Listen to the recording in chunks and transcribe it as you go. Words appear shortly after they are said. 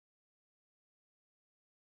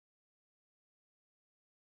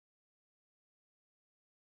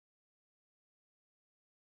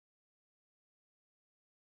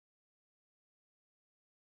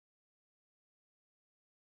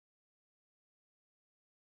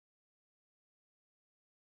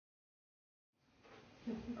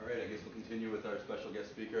All right, I guess we'll continue with our special guest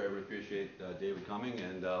speaker. I really appreciate David coming,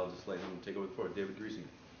 and I'll just let him take over the floor. David Griesinger.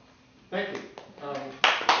 Thank you.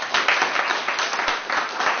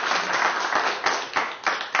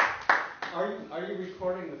 Are you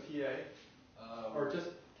recording the PA or just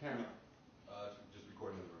camera? Just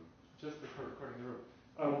recording the room. Just recording the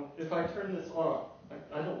room. If I turn this on,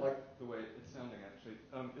 I don't like the way it's sounding actually.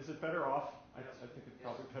 Is it better off? I think it's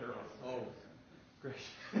probably better off. Oh, great.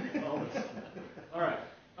 All right.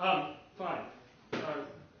 Fine.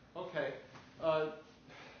 Okay.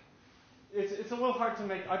 It's a little hard to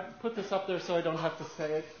make. I put this up there so I don't have to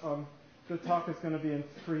say it. The talk is going to be in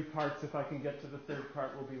 3 parts. If I can get to the 3rd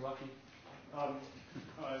part, we'll be lucky.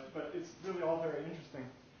 But it's really all very interesting.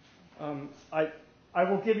 I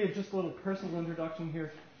will give you just a little personal introduction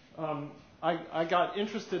here. I got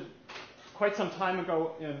interested quite some time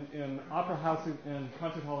ago in opera house and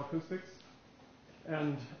concert hall acoustics,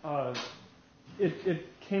 and it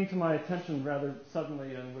came to my attention rather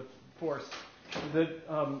suddenly and with force that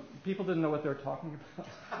people didn't know what they were talking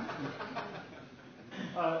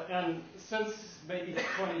about. And since maybe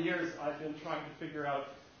 20 years, I've been trying to figure out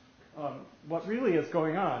what really is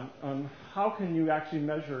going on. How can you actually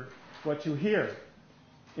measure what you hear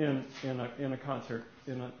in a concert,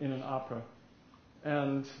 in an opera?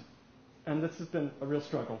 And this has been a real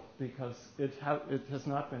struggle because it has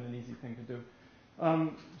not been an easy thing to do.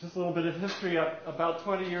 Just a little bit of history. About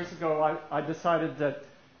 20 years ago, I decided that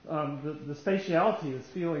the spatiality, this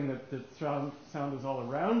feeling that sound is all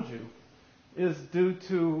around you, is due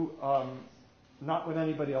to not what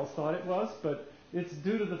anybody else thought it was, but it's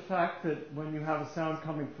due to the fact that when you have a sound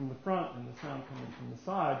coming from the front and the sound coming from the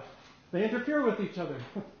side, they interfere with each other.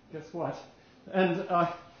 Guess what? And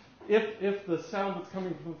if the sound that's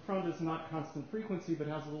coming from the front is not constant frequency but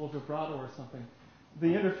has a little vibrato or something,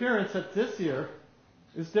 the interference at this ear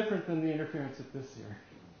is different than the interference at this ear.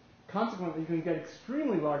 Consequently, you can get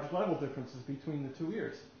extremely large level differences between the 2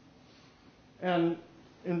 ears. And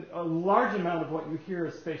a large amount of what you hear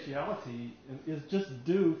as spatiality is just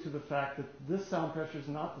due to the fact that this sound pressure is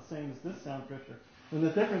not the same as this sound pressure. And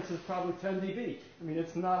the difference is probably 10 dB. I mean,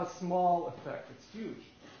 it's not a small effect. It's huge.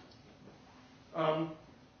 And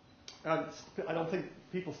I don't think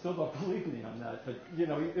people still don't believe me on that. But,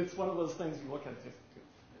 it's one of those things you look at and just,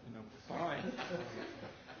 fine.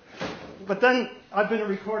 But then I've been a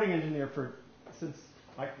recording engineer since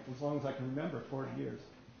as long as I can remember, 40 years,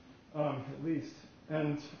 at least.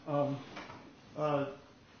 And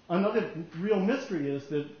another real mystery is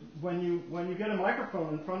that when you get a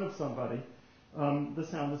microphone in front of somebody, the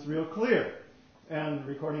sound is real clear. And the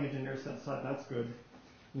recording engineer says, that's good.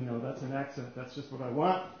 That's an accent. That's just what I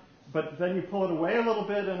want. But then you pull it away a little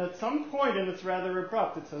bit, and at some point, and it's rather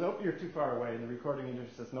abrupt, it says, oh, you're too far away. And the recording engineer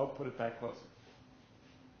says, no, put it back closer.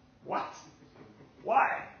 What?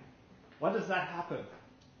 Why? Why does that happen?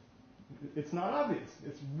 It's not obvious.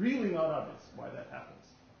 It's really not obvious why that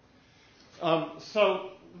happens.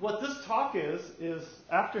 So what this talk is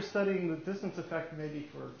after studying the distance effect maybe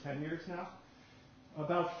for 10 years now,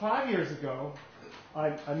 about 5 years ago,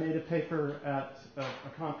 I made a paper at a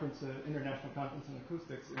conference, an international conference in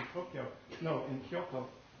acoustics in Kyoto,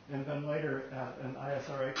 and then later at an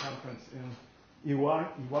ISRA conference in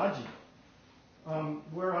Iwaji,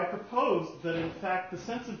 where I proposed that, in fact, the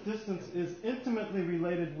sense of distance is intimately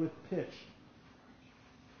related with pitch.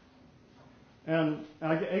 And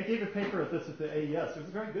I gave a paper at the AES. It was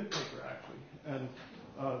a very good paper, actually. And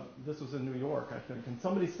this was in New York, I think. And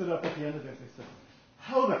somebody stood up at the end of it and they said,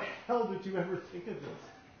 how the hell did you ever think of this?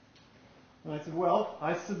 And I said, well,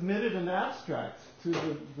 I submitted an abstract to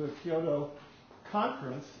the Kyoto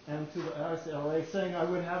conference and to the ISRA saying I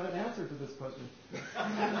would have an answer to this question.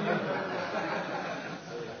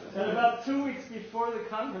 And about 2 weeks before the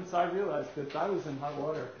conference, I realized that I was in hot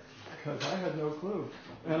water because I had no clue.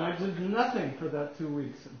 And I did nothing for that 2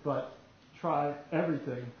 weeks but try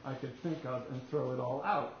everything I could think of and throw it all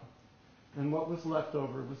out. And what was left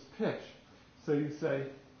over was pitch. So you say,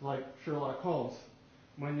 like Sherlock Holmes,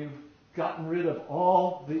 when you've gotten rid of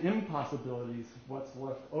all the impossibilities, what's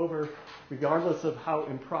left over, regardless of how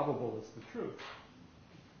improbable is the truth?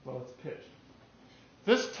 Well, it's pitch.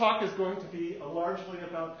 This talk is going to be largely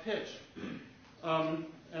about pitch. I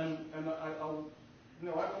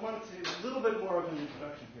want to say a little bit more of an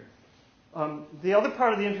introduction here. The other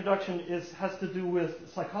part of the introduction has to do with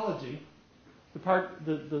psychology.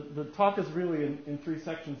 The talk is really in 3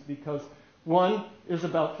 sections because one is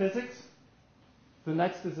about physics, the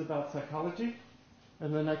next is about psychology,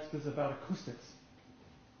 and the next is about acoustics.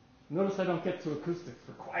 Notice I don't get to acoustics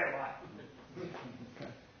for quite a while. Okay.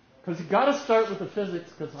 Because you've got to start with the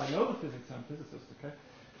physics, because I know the physics, I'm a physicist, okay?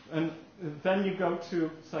 And then you go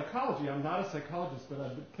to psychology. I'm not a psychologist, but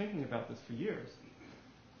I've been thinking about this for years.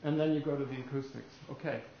 And then you go to the acoustics.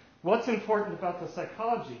 Okay. What's important about the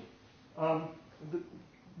psychology?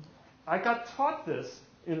 I got taught this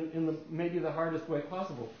in maybe the hardest way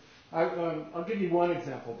possible. I'll give you one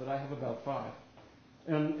example, but I have about 5.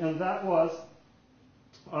 And that was,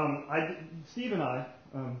 Steve and I,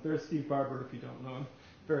 there's Steve Barber if you don't know him,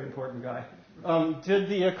 very important guy, did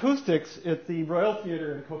the acoustics at the Royal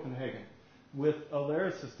Theatre in Copenhagen with a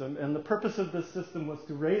layer system. And the purpose of this system was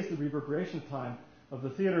to raise the reverberation time of the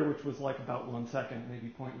theater, which was like about 1 second,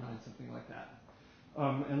 maybe 0.9, something like that.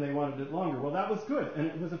 And they wanted it longer. Well, that was good, and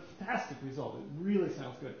it was a fantastic result. It really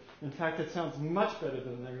sounds good. In fact, it sounds much better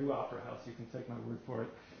than their new opera house. You can take my word for it.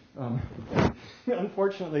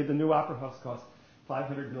 Unfortunately, the new opera house cost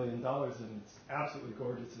 $500 million, and it's absolutely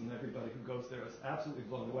gorgeous, and everybody who goes there is absolutely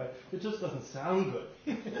blown away. It just doesn't sound good.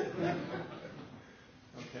 Okay,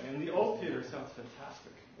 and the old theater sounds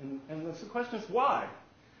fantastic. And the question is, why?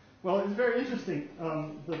 Well, it's very interesting.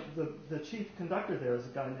 The chief conductor there is a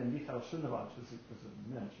guy named Michael Schönewandt, who's a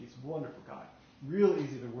mensch. He's a wonderful guy. Real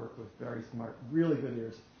easy to work with, very smart, really good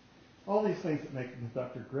ears. All these things that make a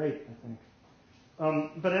conductor great, I think.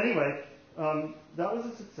 But anyway, that was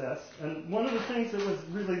a success. And one of the things that was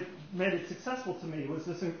really made it successful to me was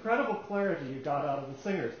this incredible clarity you got out of the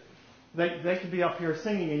singers. They could be up here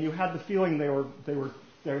singing, and you had the feeling they were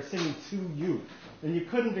singing to you. And you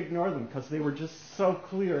couldn't ignore them because they were just so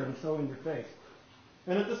clear and so in your face.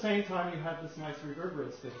 And at the same time, you had this nice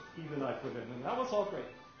reverberance that Steve and I put in, and that was all great.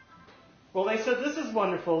 Well, they said, this is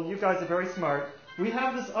wonderful. You guys are very smart. We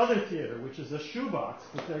have this other theater, which is a shoebox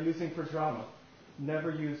that they're using for drama.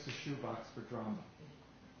 Never use a shoebox for drama.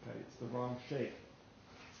 Okay, it's the wrong shape.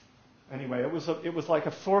 Anyway, it was like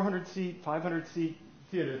a 400-seat, 500-seat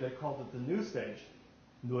theater. They called it the New Stage.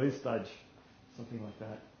 Neue Stage, something like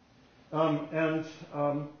that.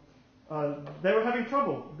 They were having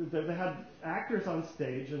trouble. They had actors on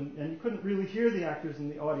stage, and you couldn't really hear the actors in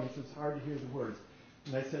the audience. It was hard to hear the words.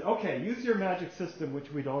 And they said, okay, use your magic system,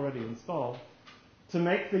 which we'd already installed, to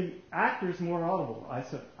make the actors more audible. I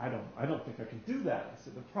said, I don't think I can do that. I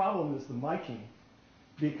said, the problem is the miking,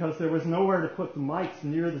 because there was nowhere to put the mics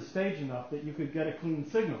near the stage enough that you could get a clean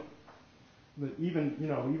signal. But even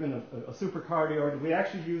a supercardio, we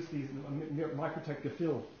actually use these Microtech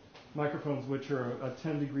Gefill microphones, which are a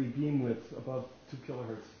 10-degree beam width above 2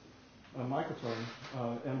 kilohertz microphone,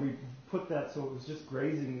 and we put that so it was just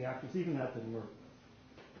grazing the actors. Even that didn't work.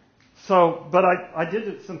 So, but I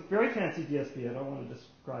did some very fancy DSP. I don't want to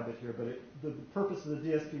describe it here, but the purpose of the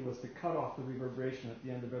DSP was to cut off the reverberation at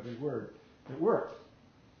the end of every word. It worked.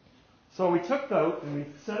 So we took that and we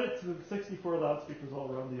set it to the 64 loudspeakers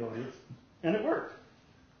all around the audience, and it worked.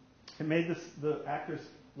 It made the actors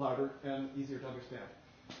louder and easier to understand.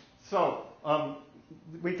 So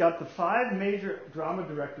we got the 5 major drama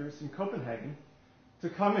directors in Copenhagen to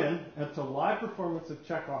come in and to live performance of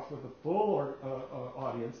Chekhov with a full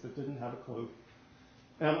audience that didn't have a clue.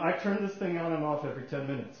 And I turned this thing on and off every 10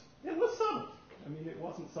 minutes. It was subtle. I mean, it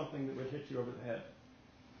wasn't something that would hit you over the head.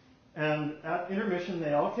 And at intermission,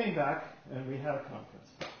 they all came back, and we had a conference.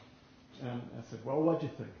 And I said, well, what'd you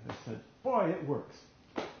think? They said, boy, it works.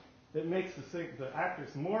 It makes the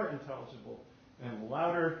actors more intelligible and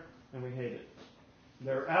louder, and we hate it.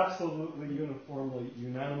 They're absolutely uniformly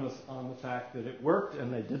unanimous on the fact that it worked,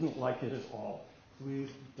 and they didn't like it at all. Please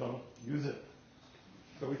don't use it.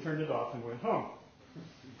 So we turned it off and went home.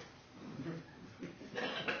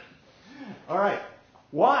 All right.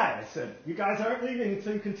 Why? I said, you guys aren't leaving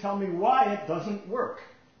until you can tell me why it doesn't work.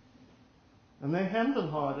 And they hemmed and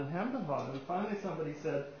hawed, and finally somebody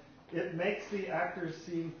said, it makes the actors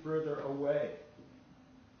seem further away.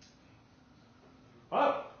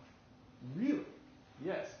 Oh, really?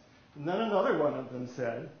 Yes. And then another one of them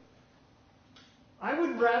said, I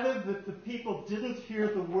would rather that the people didn't hear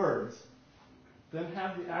the words than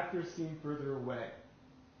have the actors seem further away.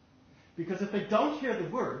 Because if they don't hear the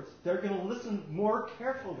words, they're going to listen more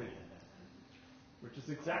carefully, which is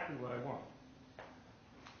exactly what I want.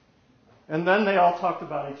 And then they all talked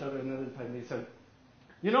about each other, and then they said,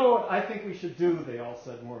 you know what I think we should do, they all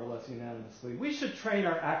said more or less unanimously. We should train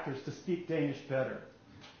our actors to speak Danish better.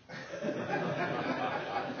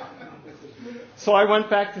 So I went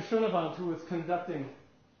back to Schönewandt, who was conducting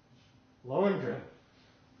Lohengrin.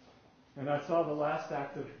 And I saw the last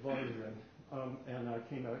act of Lohengrin. And I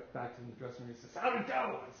came back to the dressing room and he said, how'd it go?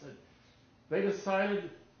 I said, they decided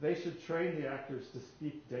they should train the actors to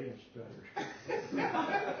speak Danish better.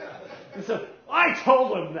 He said, I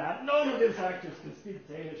told them that. None of his actors can speak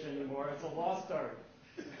Danish anymore. It's a lost art.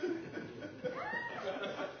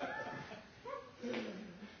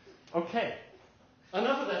 Okay,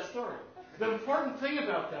 enough of that story. The important thing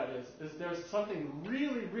about that is there's something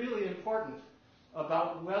really, really important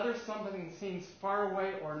about whether something seems far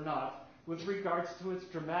away or not with regards to its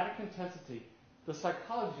dramatic intensity. The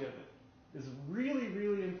psychology of it is really,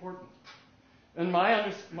 really important. And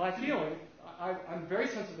my feeling, I'm very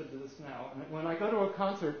sensitive to this now, and when I go to a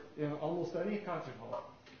concert in almost any concert hall,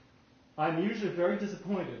 I'm usually very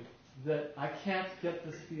disappointed that I can't get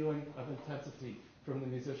this feeling of intensity from the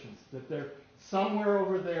musicians, that they're somewhere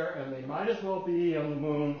over there and they might as well be on the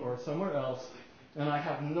moon or somewhere else, and I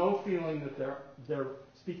have no feeling that they're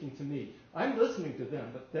speaking to me. I'm listening to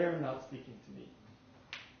them, but they're not speaking to me.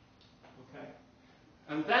 Okay?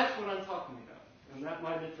 And that's what I'm talking about, and that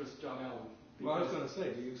might interest John Allen. Well, I was going to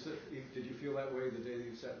say, did you feel that way the day that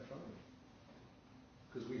you sat in front of me?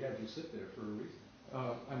 Because we had you sit there for a reason.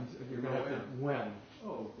 You're going to have to, when?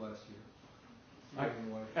 Oh, last year.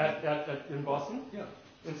 In Boston? Yeah.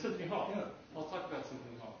 In Symphony Hall? Yeah. I'll talk about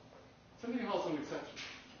Symphony Hall. Symphony Hall's an exception.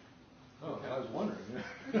 Oh, okay. I was wondering.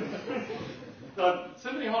 The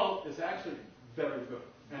Symphony Hall is actually very good,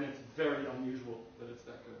 and it's very unusual that it's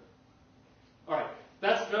that good. All right,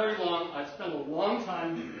 that's very long. I've spent a long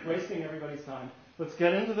time wasting everybody's time. Let's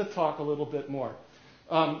get into the talk a little bit more.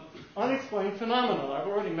 Unexplained phenomena. I've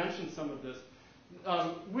already mentioned some of this.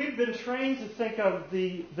 We've been trained to think of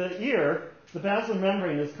the ear, the basilar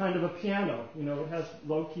membrane, as kind of a piano. You know, it has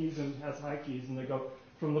low keys and has high keys, and they go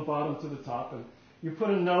from the bottom to the top. And you put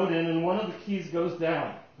a note in, and one of the keys goes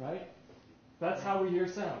down, right? That's how we hear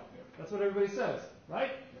sound. That's what everybody says,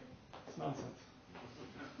 right? It's nonsense.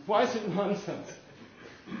 Why is it nonsense?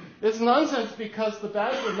 It's nonsense because the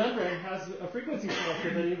basilar membrane has a frequency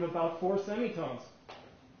selectivity of about 4 semitones.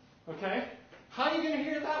 Okay? How are you going to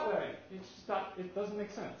hear it that way? It doesn't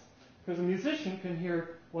make sense. Because a musician can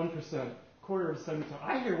hear 1%, quarter of a semitone.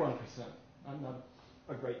 I hear 1%. I'm not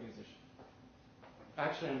a great musician.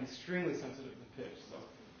 Actually, I'm extremely sensitive to pitch.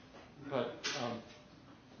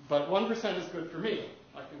 But 1% is good for me.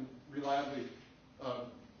 I can reliably.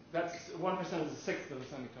 That's 1% is a sixth of a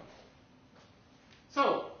semitone.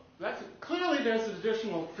 So clearly there's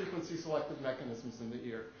additional frequency selective mechanisms in the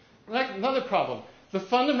ear. Another problem. The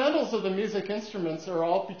fundamentals of the music instruments are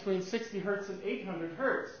all between 60 hertz and 800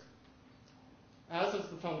 hertz, as is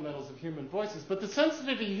the fundamentals of human voices. But the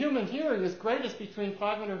sensitivity of human hearing is greatest between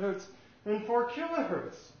 500 hertz and 4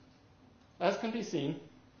 kilohertz, as can be seen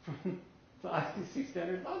from the IPC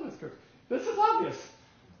standard loudness curve. This is obvious.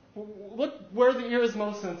 Look where the ear is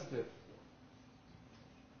most sensitive.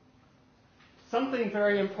 Something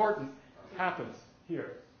very important happens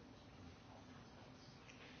here.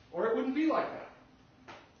 Or it wouldn't be like that.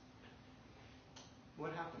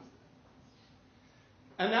 What happens?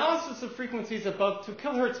 Analysis of frequencies above 2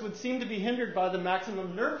 kilohertz would seem to be hindered by the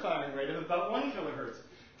maximum nerve firing rate of about 1 kilohertz.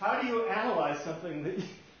 How do you analyze something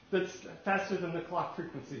that's faster than the clock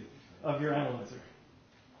frequency of your analyzer?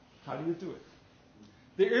 How do you do it?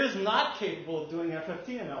 The ear is not capable of doing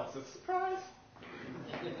FFT analysis. Surprise!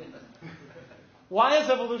 Why has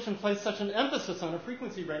evolution placed such an emphasis on a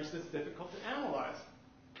frequency range that's difficult to analyze?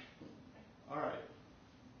 All right.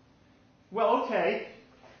 Well, okay.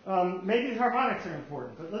 Maybe the harmonics are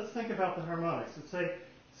important, but let's think about the harmonics. Let's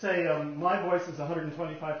say my voice is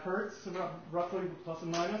 125 hertz, roughly, plus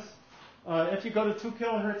and minus. If you go to 2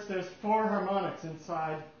 kilohertz, there's 4 harmonics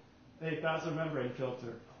inside a basilar membrane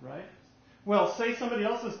filter, right? Well, say somebody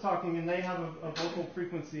else is talking and they have a vocal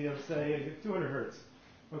frequency of, say, 200 hertz.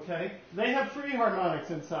 Okay? They have 3 harmonics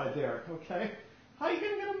inside there. Okay? How are you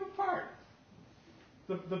going to get them apart?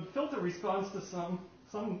 The filter responds to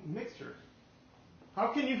some mixture. How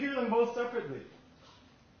can you hear them both separately?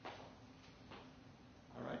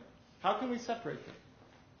 All right? How can we separate them?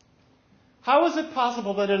 How is it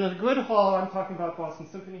possible that in a good hall, I'm talking about Boston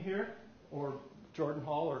Symphony here, or Jordan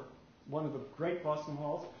Hall, or one of the great Boston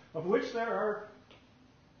halls, of which there are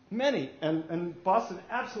many, and Boston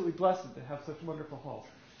absolutely blessed to have such wonderful halls.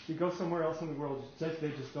 You go somewhere else in the world,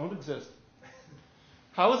 they just don't exist.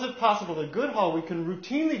 How is it possible that in a good hall we can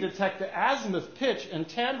routinely detect the azimuth, pitch, and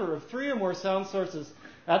timbre of 3 or more sound sources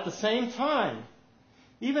at the same time?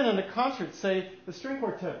 Even in a concert, say, the string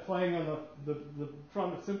quartet playing on the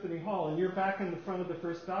front of Symphony Hall, and you're back in the front of the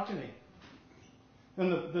first balcony.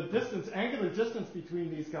 And the distance, angular distance between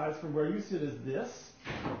these guys from where you sit is this.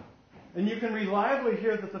 And you can reliably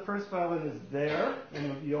hear that the first violin is there,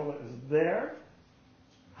 and the viola is there.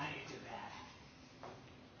 How do you do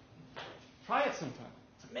that? Try it sometime.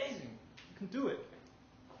 It's amazing. You can do it.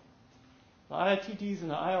 The IITDs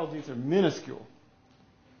and the ILDs are minuscule.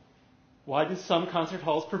 Why do some concert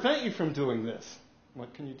halls prevent you from doing this?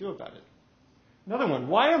 What can you do about it? Another one.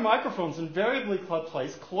 Why are microphones invariably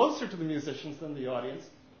placed closer to the musicians than the audience?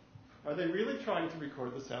 Are they really trying to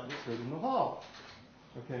record the sound that's heard in the hall?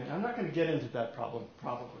 Okay, I'm not going to get into that problem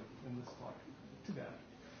probably in this talk. Too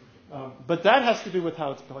bad. But that has to do with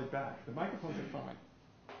how it's played back. The microphones are fine.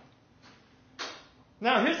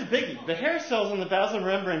 Now, here's the biggie. The hair cells in the basilar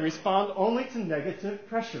membrane respond only to negative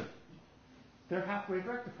pressure. They're half-wave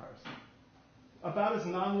rectifiers. About as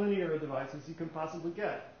nonlinear a device as you can possibly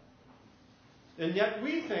get. And yet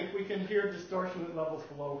we think we can hear distortion at levels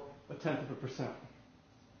below 0.1%.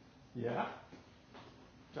 Yeah?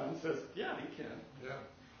 John says, yeah, you can. Yeah.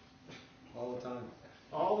 All the time.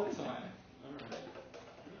 All the time. All right.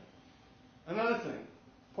 Another thing,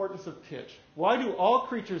 importance of pitch. Why do all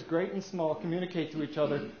creatures, great and small, communicate to each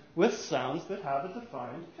other with sounds that have a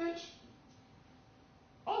defined pitch?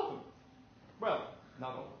 All of them. Well,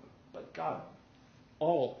 not all of them, but God,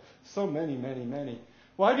 all. So many, many, many.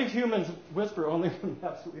 Why do humans whisper only when we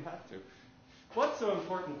absolutely have to? What's so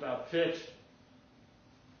important about pitch?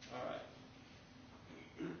 All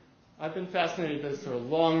right. I've been fascinated with this for a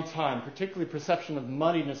long time, particularly perception of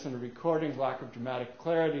muddiness in a recording, lack of dramatic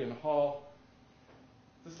clarity in Hall.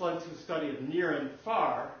 This led to a study of near and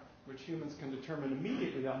far, which humans can determine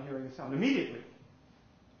immediately on hearing a sound. Immediately.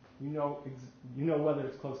 You know whether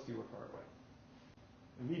it's close to you or far away.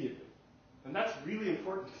 Immediately. And that's really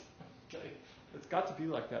important. Okay? It's got to be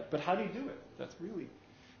like that. But how do you do it? That's really...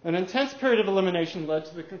 An intense period of elimination led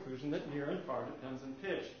to the conclusion that near and far depends on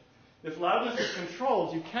pitch. If loudness is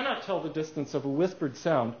controlled, you cannot tell the distance of a whispered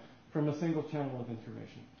sound from a single channel of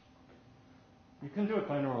information. You can do it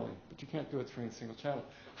binaurally, but you can't do it through a single channel.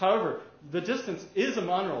 However, the distance is a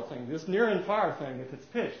monaural thing. This near and far thing, if it's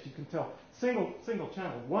pitched, you can tell single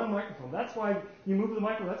channel, one microphone. That's why you move the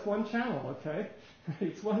microphone. That's one channel, okay?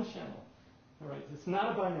 It's one channel. All right, it's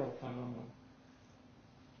not a binaural phenomenon.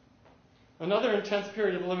 Another intense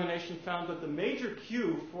period of elimination found that the major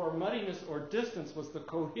cue for muddiness or distance was the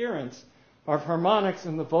coherence of harmonics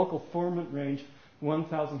in the vocal formant range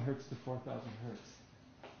 1,000 hertz to 4,000 hertz.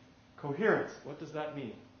 Coherence, what does that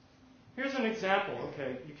mean? Here's an example.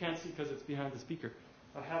 Okay, you can't see because it's behind the speaker.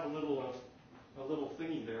 I have a little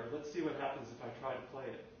thingy there. Let's see what happens if I try to play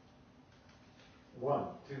it. 1,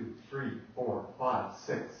 2, 3, 4, 5,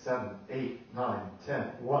 6, 7, 8, 9, 10.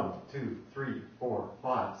 1, 2, 3, 4,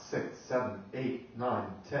 5, 6, 7, 8, 9,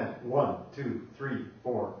 10. 1, 2, 3,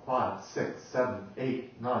 4, 5, 6, 7,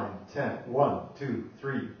 8, 9, 10. 1, 2,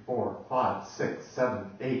 3, 4, 5, 6, 7,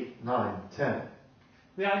 8, 9, 10.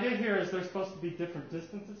 The idea here is there's supposed to be different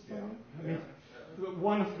distances from you. I mean,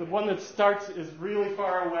 the one that starts is really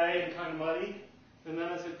far away and kind of muddy, and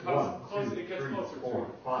then as it comes closer, it gets closer to 4,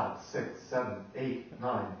 5, 6, 7, 8,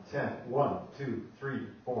 9, 10. 1, 2, 3,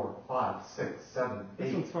 4, 5, 6, 7,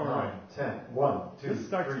 8, 9, 10. 1, 2, this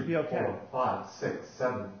starts 3, to be okay. 4, 5, 6,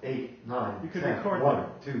 7, 8, 9, you could 10. record 1,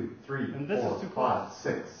 there. 2, 3, And this 4, is too 5, close.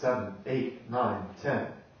 6, 7, 8, 9, 10.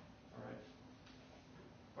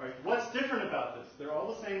 All right. What's different about this? They're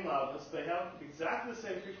all the same loudness. They have exactly the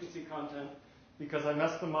same frequency content because I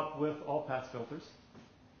messed them up with all pass filters.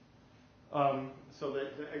 So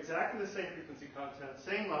they're exactly the same frequency content,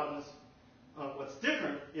 same loudness. What's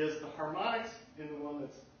different is the harmonics in the one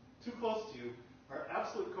that's too close to you are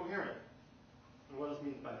absolutely coherent. And what does it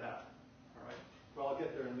mean by that? All right. Well, I'll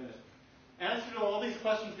get there in a minute. Answer to all these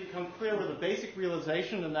questions become clear with a basic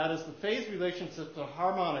realization, and that is the phase relationships of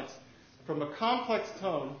harmonics from a complex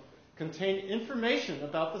tone contain information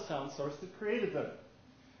about the sound source that created them.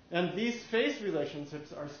 And these phase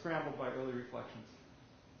relationships are scrambled by early reflections.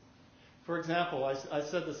 For example, I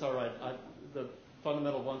said this all right, the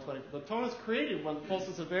fundamental 120. The tone is created when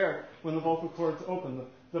pulses of air, when the vocal cords open.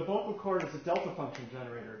 The vocal cord is a delta function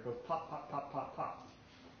generator. It goes pop, pop, pop, pop, pop.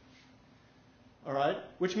 All right?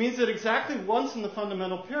 Which means that exactly once in the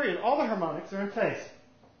fundamental period, all the harmonics are in phase.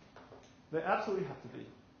 They absolutely have to be.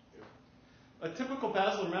 A typical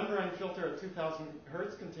basilar membrane filter at 2,000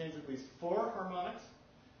 hertz contains at least 4 harmonics.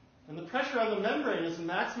 And the pressure on the membrane is the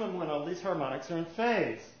maximum when all these harmonics are in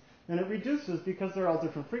phase. And it reduces because they're all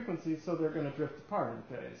different frequencies, so they're going to drift apart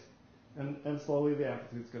in phase. And slowly the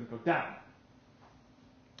amplitude is going to go down.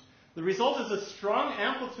 The result is a strong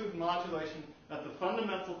amplitude modulation at the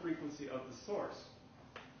fundamental frequency of the source.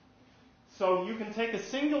 So you can take a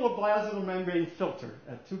single basilar membrane filter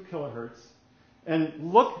at 2 kilohertz and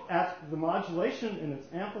look at the modulation in its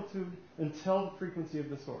amplitude and tell the frequency of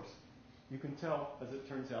the source. You can tell, as it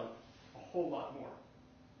turns out, a whole lot more.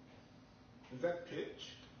 Is that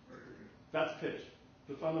pitch? That's pitch.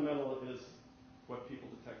 The fundamental is what people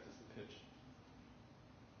detect as the pitch.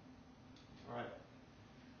 All right.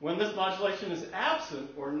 When this modulation is absent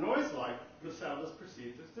or noise-like, the sound is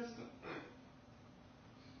perceived as distant.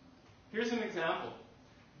 Here's an example.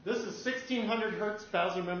 This is 1600 hertz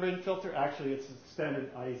basilar membrane filter. Actually, it's a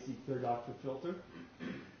standard IEC third octave filter.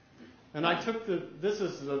 And I took this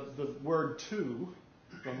is the word two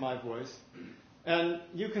from my voice. And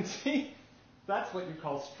you can see that's what you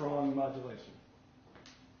call strong modulation.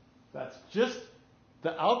 That's just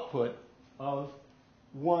the output of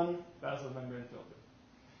one basilar membrane filter.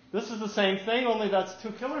 This is the same thing, only that's 2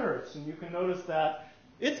 kilohertz. And you can notice that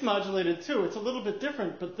it's modulated too. It's a little bit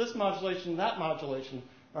different, but this modulation and that modulation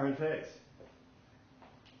are in phase.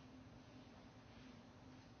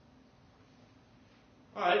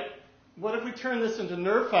 All right, what if we turn this into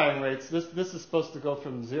nerve firing rates? This is supposed to go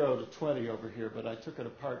from 0 to 20 over here, but I took it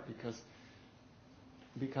apart because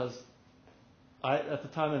at the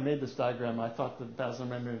time I made this diagram, I thought the basilar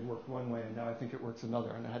membrane worked one way, and now I think it works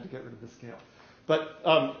another, and I had to get rid of the scale. But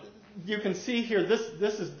you can see here, this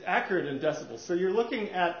is accurate in decibels. So you're looking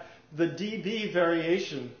at the dB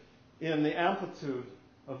variation in the amplitude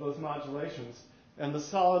of those modulations. And the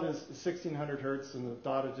solid is 1600 hertz, and the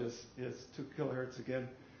dotted is 2 kilohertz again.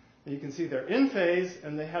 And you can see they're in phase,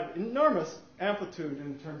 and they have enormous amplitude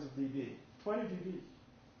in terms of dB, 20 dB.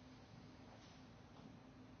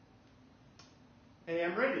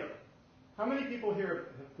 AM radio. How many people here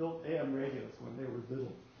have built AM radios when they were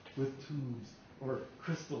little with tubes or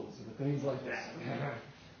crystals or things like that?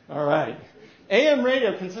 All right. AM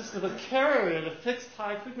radio consists of a carrier at a fixed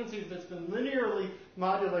high frequency that's been linearly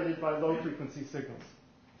modulated by low frequency signals.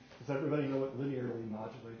 Does everybody know what linearly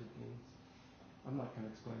modulated means? I'm not going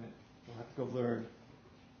to explain it. You'll have to go learn.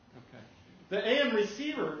 Okay. The AM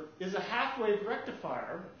receiver is a half-wave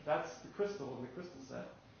rectifier. That's the crystal in the crystal set.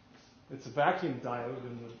 It's a vacuum diode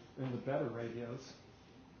in the better radios.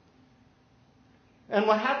 And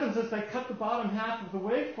what happens is they cut the bottom half of the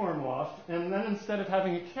waveform off, and then instead of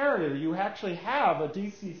having a carrier, you actually have a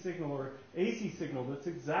DC signal or AC signal that's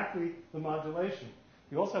exactly the modulation.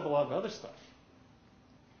 You also have a lot of other stuff.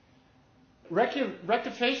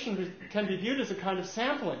 Rectification can be viewed as a kind of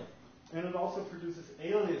sampling, and it also produces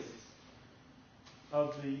aliases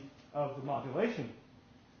of the modulation.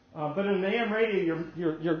 But in an AM radio,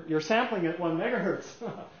 you're sampling at 1 megahertz.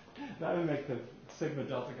 That would make the sigma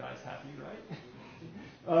delta guys happy,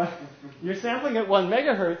 right? You're sampling at 1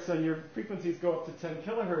 megahertz, and your frequencies go up to 10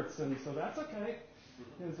 kilohertz, and so that's okay.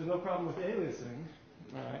 There's no problem with aliasing.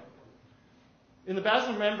 All right. In the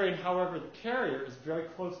basilar membrane, however, the carrier is very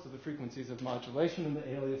close to the frequencies of modulation, and the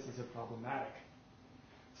aliases are problematic.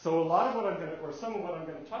 So a lot of what I'm going to, or some of what I'm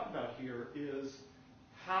going to talk about here is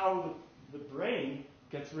how the brain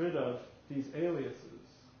gets rid of these aliases.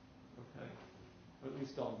 Okay? Or at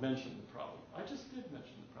least I'll mention the problem. I just did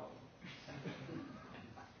mention the problem.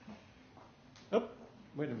 Oh,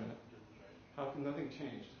 wait a minute. How come nothing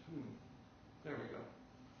changed? There we go.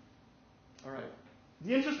 All right.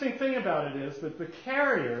 The interesting thing about it is that the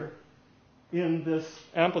carrier in this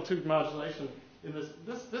amplitude modulation, in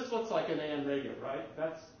this looks like an AM radio, right?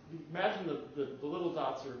 Imagine the little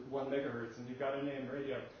dots are 1 megahertz, and you've got an AM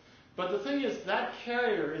radio. But the thing is, that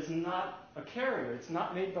carrier is not a carrier. It's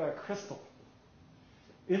not made by a crystal.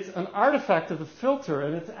 It's an artifact of the filter,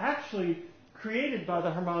 and it's actually created by the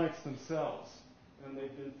harmonics themselves. And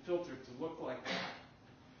they've been filtered to look like that.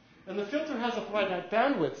 And the filter has a finite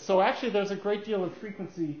bandwidth, so actually there's a great deal of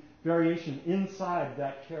frequency variation inside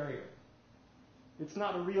that carrier. It's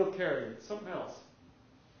not a real carrier. It's something else.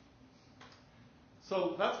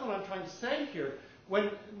 So that's what I'm trying to say here.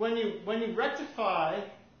 When you rectify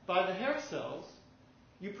by the hair cells,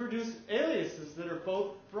 you produce aliases that are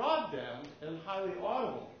both broadband and highly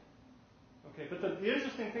audible. Okay, but the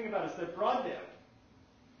interesting thing about it is they're broadband,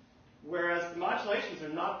 whereas the modulations are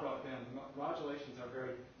not broadband. The modulations are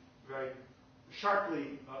very, very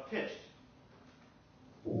sharply pitched.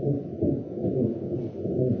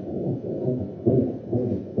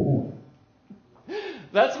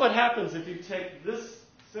 That's what happens if you take this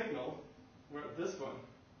signal, this one.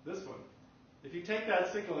 If you take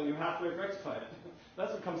that signal and you half-wave rectify it,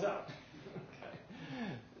 that's what comes out. Okay.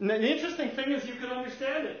 And the interesting thing is you can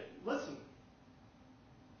understand it. Listen.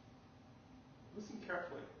 Listen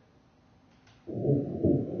carefully.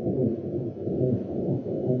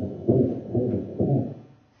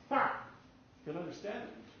 Ha! You can understand it.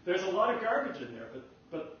 There's a lot of garbage in there,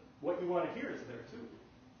 but what you want to hear is there too.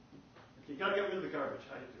 You got to get rid of the garbage.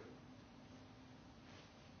 How do you do it?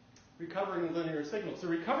 Recovering linear signals. To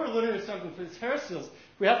recover linear signals for these hair seals,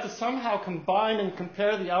 we have to somehow combine and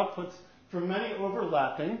compare the outputs from many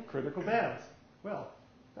overlapping critical bands. Well,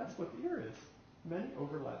 that's what the ear is. Many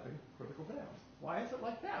overlapping critical bands. Why is it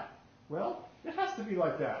like that? Well, it has to be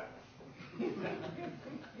like that.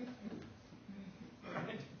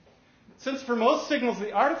 Right? since for most signals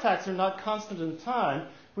the artifacts are not constant in time,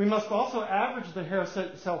 we must also average the hair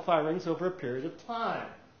cell firings over a period of time.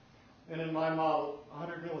 And in my model,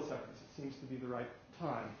 100 milliseconds seems to be the right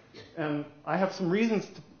time. And I have some reasons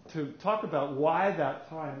to talk about why that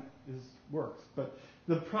time works. But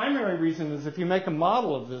the primary reason is if you make a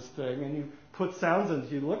model of this thing and you put sounds in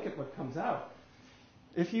it, you look at what comes out.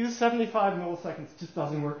 If you use 75 milliseconds, it just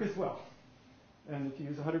doesn't work as well. And if you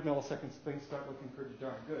use 100 milliseconds, things start looking pretty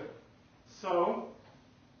darn good. So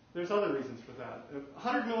there's other reasons for that.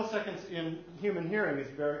 100 milliseconds in human hearing is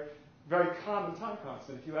very, very common time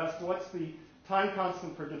constant. If you ask what's the time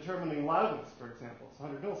constant for determining loudness, for example, it's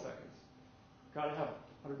 100 milliseconds. Got to have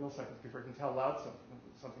 100 milliseconds before you can tell how loud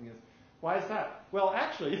something is. Why is that? Well,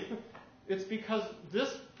 actually, it's because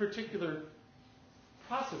this particular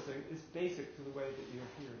processing is basic to the way the ear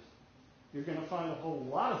hears. You're going to find a whole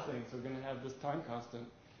lot of things that are going to have this time constant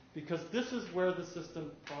because this is where the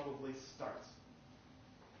system probably starts.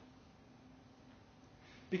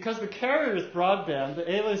 Because the carrier is broadband, the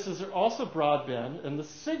aliases are also broadband, and the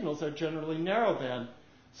signals are generally narrowband.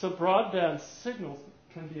 So broadband signals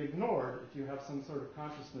can be ignored if you have some sort of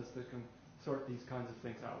consciousness that can sort these kinds of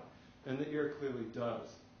things out. And the ear clearly does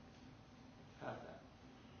have that.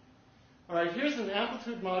 All right, here's an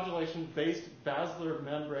amplitude modulation-based basilar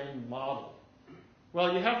membrane model.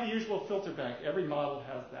 Well, you have the usual filter bank. Every model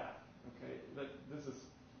has that. Okay, this is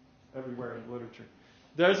everywhere in literature.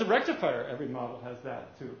 There's a rectifier. Every model has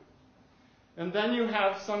that, too. And then you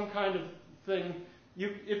have some kind of thing.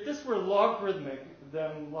 If this were logarithmic,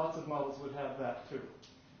 then lots of models would have that, too.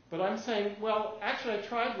 But I'm saying, well, actually, I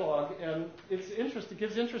tried log, and it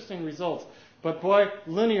gives interesting results. But boy,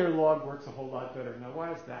 linear log works a whole lot better. Now,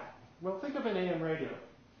 why is that? Well, think of an AM radio.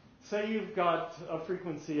 Say you've got a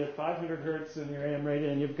frequency at 500 hertz in your AM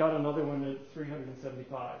radio, and you've got another one at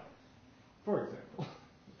 375, for example.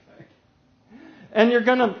 Okay. And you're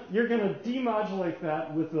gonna demodulate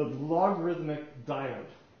that with a logarithmic diode.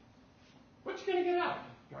 What you gonna get out?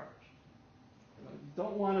 Garbage.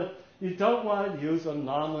 You don't want to use a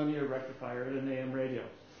nonlinear rectifier in an AM radio.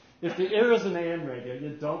 If the ear is an AM radio, you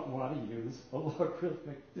don't want to use a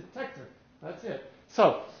logarithmic detector. That's it.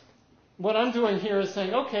 So what I'm doing here is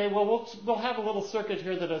saying, okay, well, we'll have a little circuit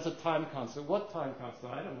here that has a time constant. What time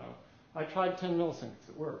constant? I don't know. I tried 10 milliseconds.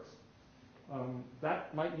 It works.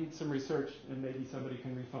 That might need some research, and maybe somebody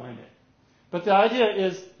can refine it. But the idea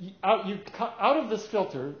is, out of this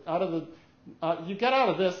filter, you get out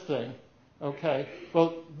of this thing. Okay.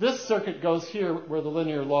 Well, this circuit goes here where the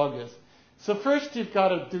linear log is. So first, you've got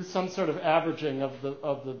to do some sort of averaging of the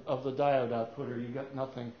diode output, or you get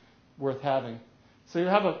nothing worth having. So you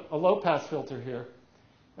have a low-pass filter here.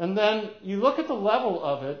 And then you look at the level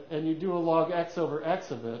of it, and you do a log x over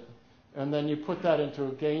x of it, and then you put that into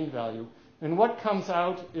a gain value. And what comes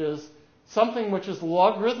out is something which is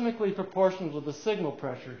logarithmically proportional to the signal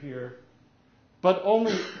pressure here, but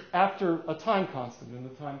only after a time constant, and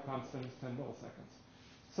the time constant is 10 milliseconds.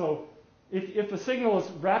 So if the signal is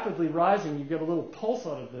rapidly rising, you get a little pulse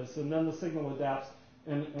out of this, and then the signal adapts,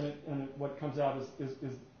 and what comes out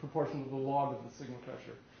is proportional to the log of the signal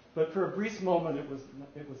pressure. But for a brief moment, it was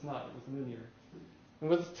not. It was linear. And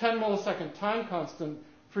with a 10 millisecond time constant,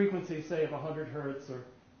 frequency, say, of 100 hertz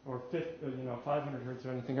or 500 hertz or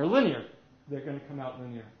anything, are linear. They're going to come out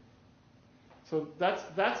linear. So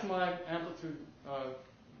that's my amplitude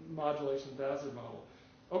modulation basilar model.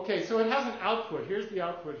 Okay, so it has an output. Here's the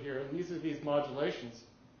output here, and these are these modulations.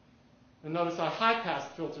 And notice I high-pass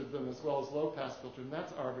filtered them as well as low-pass filtered, and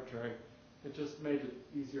that's arbitrary. It just made it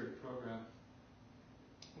easier to program.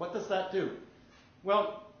 What does that do?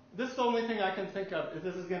 Well, this is the only thing I can think of.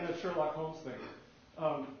 This is again a Sherlock Holmes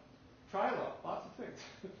thing. Try lots of things.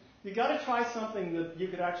 You got to try something that you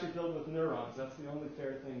could actually build with neurons. That's the only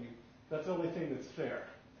fair thing. That's the only thing that's fair.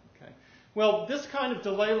 Okay. Well, this kind of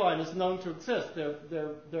delay line is known to exist.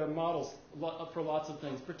 There are models for lots of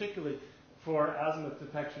things, particularly for azimuth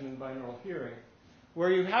detection in binaural hearing,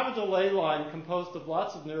 where you have a delay line composed of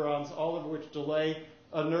lots of neurons, all of which delay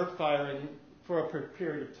a nerve firing for a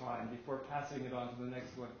period of time before passing it on to the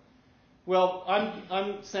next one. Well,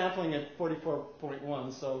 I'm sampling at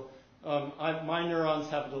 44.1, so my neurons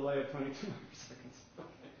have a delay of 22 microseconds.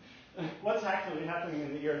 Okay. What's actually happening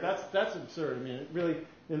in the ear? That's absurd. I mean, really,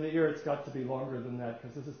 in the ear, it's got to be longer than that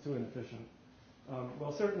because this is too inefficient.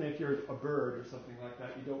 Well, certainly if you're a bird or something like that,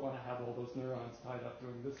 you don't want to have all those neurons tied up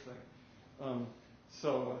doing this thing.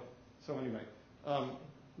 So anyway,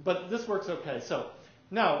 but this works okay. So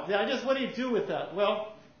now the idea is, what do you do with that?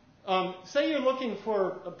 Well, say you're looking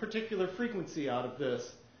for a particular frequency out of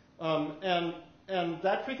this, and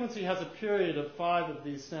that frequency has a period of 5 of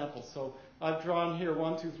these samples. So I've drawn here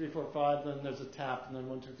 1, 2, 3, 4, 5, then there's a tap, and then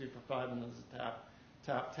 1, 2, 3, 4, 5, and then there's a tap.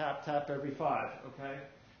 Tap, tap, tap every 5, okay?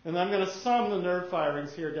 And I'm going to sum the nerve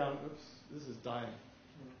firings here down. Oops, this is dying.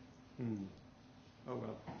 Oh,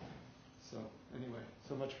 well. So, anyway,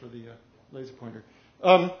 so much for the laser pointer.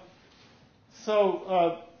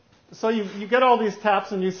 So you get all these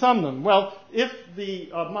taps and you sum them. Well, if the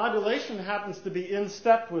modulation happens to be in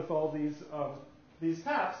step with all these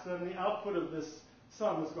taps, then the output of this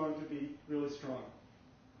sum is going to be really strong.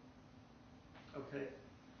 Okay?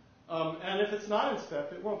 And if it's not in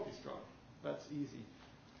step, it won't be strong. That's easy.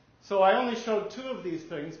 So I only showed 2 of these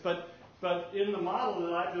things, but in the model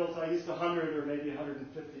that I built, I used 100 or maybe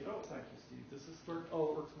 150. Oh, thank you, Steve. Does this work?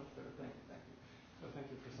 Oh, it works much better. Thank you, thank you. Oh, thank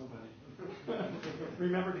you for somebody.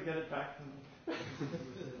 Remember to get it back to me.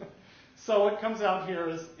 So what comes out here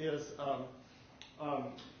is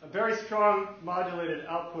a very strong modulated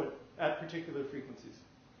output at particular frequencies.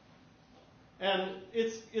 And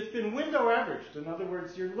it's been window averaged. In other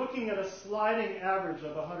words, you're looking at a sliding average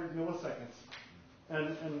of 100 milliseconds.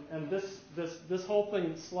 And this whole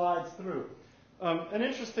thing slides through. An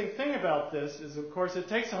interesting thing about this is, of course, it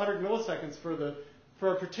takes 100 milliseconds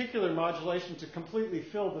for a particular modulation to completely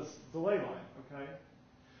fill this delay line, okay?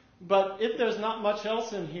 But if there's not much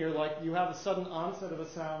else in here, like you have a sudden onset of a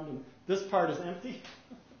sound and this part is empty,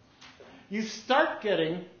 you start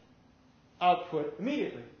getting output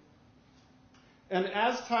immediately. And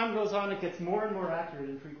as time goes on, it gets more and more accurate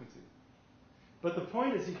in frequency. But the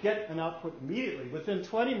point is you get an output immediately. Within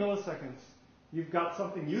 20 milliseconds, you've got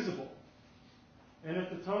something usable. And if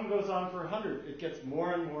the tone goes on for 100, it gets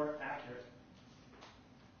more and more accurate.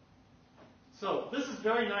 So this is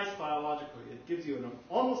very nice biologically. It gives you an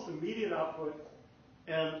almost immediate output,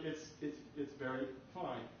 and it's very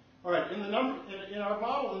fine. All right, in our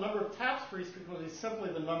model, the number of taps for each frequency is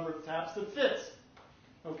simply the number of taps that fits.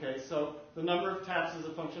 Okay, so the number of taps as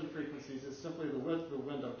a function of frequencies is simply the width of the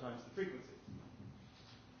window times the frequency.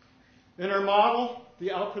 In our model,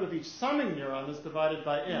 the output of each summing neuron is divided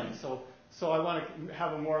by n. So I want to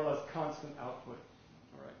have a more or less constant output.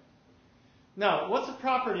 All right. Now, what's a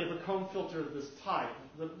property of a comb filter of this type?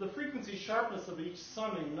 The frequency sharpness of each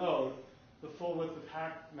summing node, the full width of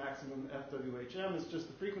hack maximum FWHM, is just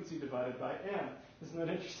the frequency divided by n. Isn't that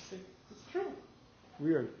interesting? It's true.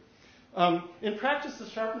 Weird. In practice, the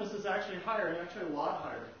sharpness is actually higher, and actually a lot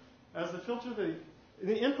higher. As the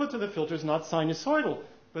input to the filter is not sinusoidal,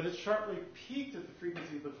 but it's sharply peaked at the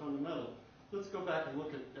frequency of the fundamental. Let's go back and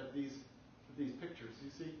look at these pictures. You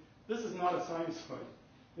see, this is not a sinusoid.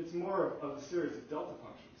 It's more of a series of delta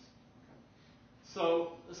functions.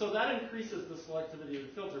 Okay. So that increases the selectivity of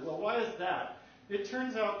the filter. Well, why is that? It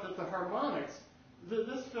turns out that the harmonics,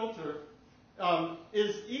 this filter,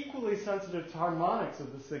 is equally sensitive to harmonics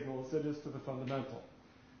of the signal as it is to the fundamental.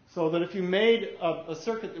 So that if you made a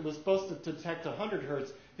circuit that was supposed to detect 100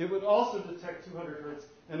 hertz, it would also detect 200 hertz,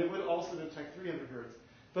 and it would also detect 300 hertz.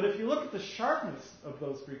 But if you look at the sharpness of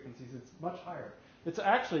those frequencies, it's much higher. It's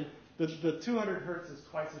actually, the 200 hertz is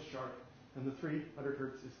twice as sharp, and the 300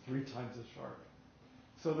 hertz is 3 times as sharp.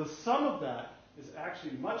 So the sum of that is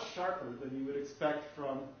actually much sharper than you would expect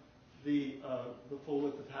from the full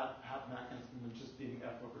width of half Mach instrument just being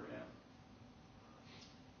f over m.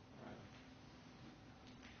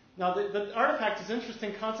 Now, the artifact has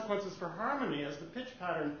interesting consequences for harmony, as the pitch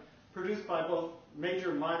pattern produced by both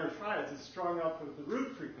major and minor triads is strung up with the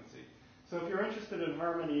root frequency. So if you're interested in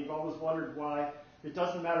harmony, you've always wondered why it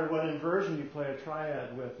doesn't matter what inversion you play a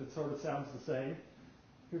triad with, it sort of sounds the same.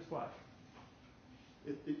 Here's why.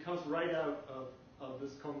 It comes right out of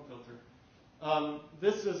this comb filter.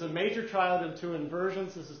 This is a major triad and 2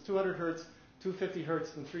 inversions. This is 200 hertz, 250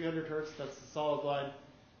 hertz, and 300 hertz. That's the solid line.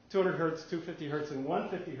 200 hertz, 250 hertz, and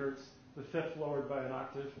 150 hertz, the fifth lowered by an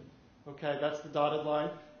octave. Okay, that's the dotted line.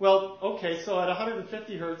 Well, okay, so at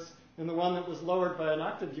 150 hertz, in the one that was lowered by an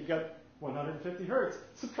octave, you get 150 hertz.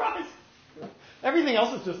 Surprise! Everything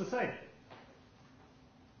else is just the same.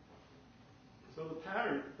 So the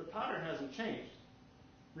pattern hasn't changed,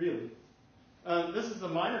 really. This is the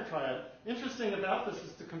minor triad. Interesting about this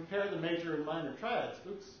is to compare the major and minor triads.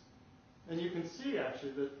 Oops. And you can see,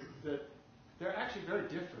 actually, that they're actually very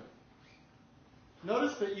different.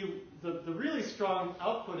 Notice that the really strong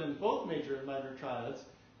output in both major and minor triads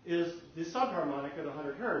is the subharmonic at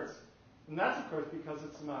 100 hertz. And that's, of course, because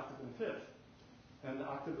it's an octave in fifth. And the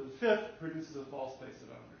octave in fifth produces a false bass at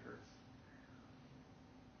 100 hertz.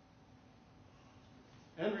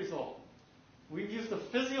 End result. We've used a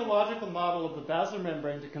physiological model of the basilar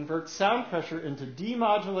membrane to convert sound pressure into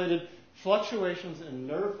demodulated fluctuations in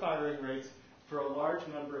nerve firing rates for a large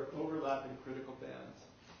number of overlapping critical bands.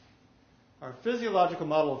 our physiological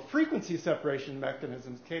model of frequency separation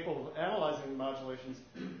mechanisms capable of analyzing the modulations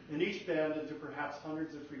in each band into perhaps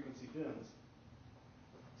hundreds of frequency bins.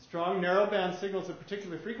 Strong narrowband signals of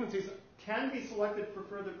particular frequencies can be selected for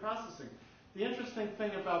further processing. The interesting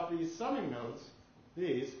thing about these summing nodes,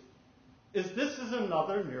 these, is this is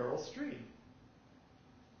another neural stream.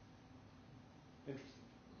 Interesting.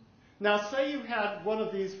 Now, say you had one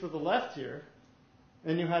of these for the left ear,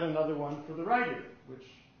 and you had another one for the right ear, which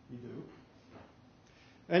you do.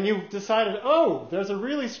 And you decided, oh, there's a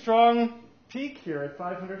really strong peak here at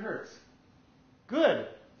 500 hertz. Good.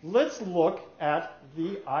 Let's look at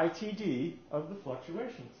the ITD of the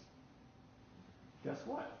fluctuations. Guess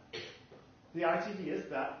what? The ITD is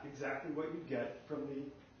that exactly what you get from the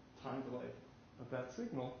time delay of that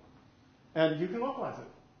signal, and you can localize it.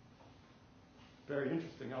 Very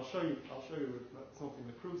interesting. I'll show you something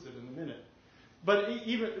that proves it in a minute. But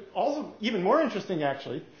even more interesting,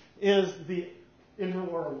 actually, is the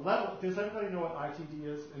interaural level. Does anybody know what ITD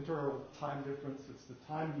is? Interaural time difference. It's the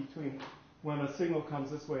time between when a signal comes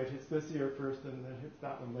this way, it hits this ear first and then hits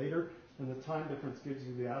that one later, and the time difference gives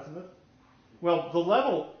you the azimuth. Well, the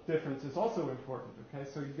level difference is also important, okay?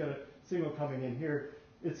 So you've got a signal coming in here.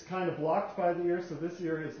 It's kind of blocked by the ear, so this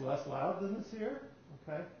ear is less loud than this ear,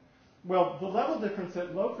 okay? Well, the level difference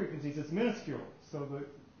at low frequencies is minuscule, so the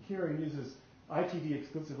hearing uses ITD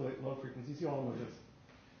exclusively at low frequencies. You all know this.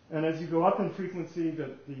 And as you go up in frequency,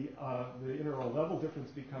 the interaural level difference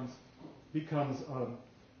becomes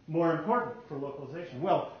more important for localization.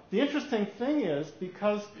 Well, the interesting thing is,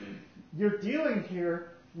 because you're dealing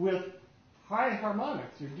here with high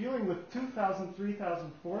harmonics, you're dealing with 2,000,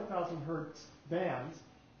 3,000, 4,000 hertz bands,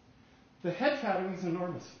 the head pattern is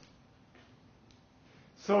enormous.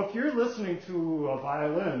 So if you're listening to a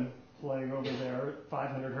violin playing over there at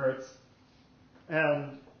 500 hertz,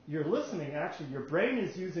 and you're listening, actually, your brain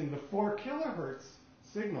is using the 4 kilohertz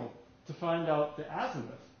signal to find out the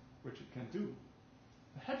azimuth, which it can do.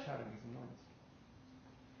 The head pattern is enormous.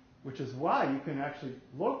 Which is why you can actually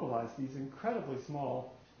localize these incredibly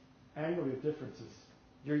small angular differences.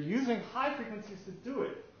 You're using high frequencies to do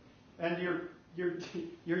it, and you're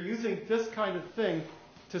using this kind of thing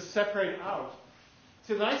to separate out.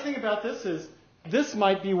 See, the nice thing about this is this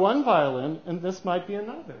might be one violin, and this might be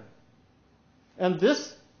another. And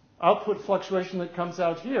this output fluctuation that comes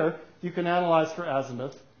out here, you can analyze for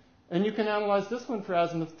azimuth, and you can analyze this one for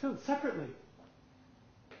azimuth too, separately.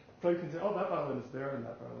 So you can say, oh, that violin is there, and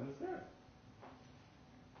that violin is there.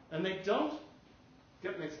 And they don't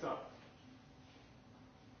get mixed up.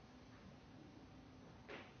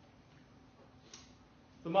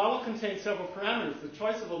 The model contains several parameters. The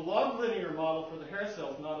choice of a log linear model for the hair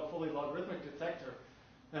cells, not a fully logarithmic detector.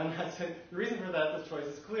 And I'd say the reason for that, this choice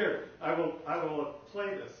is clear. I will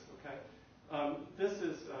play this, okay? This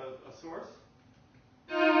is a source.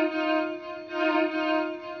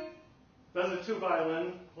 Those are 2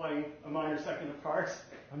 violin playing a minor second apart,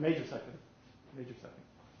 a major second.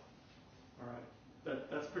 All right,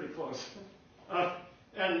 that's pretty close.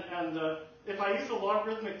 And if I use a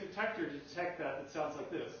logarithmic detector to detect that, it sounds like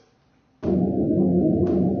this. All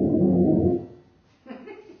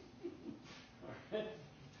right.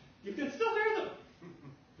 You can still hear them,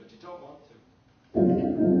 but you don't want to.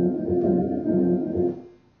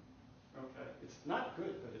 Okay, it's not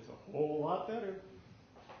good, but it's a whole lot better.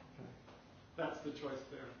 Okay. That's the choice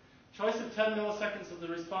there. Choice of 10 milliseconds of the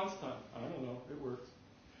response time. I don't know, it works.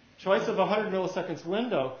 Choice of 100 milliseconds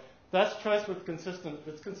window. That's choice with consistent.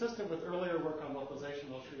 It's consistent with earlier work on localization.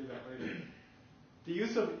 I'll show you that later. The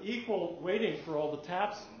use of equal weighting for all the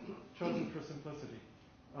taps, chosen for simplicity.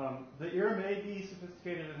 The ear may be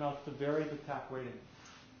sophisticated enough to vary the tap weighting.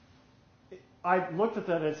 I looked at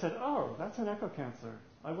that and said, oh, that's an echo canceller.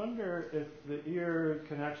 I wonder if the ear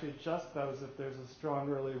can actually adjust those if there's a strong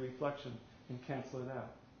early reflection and cancel it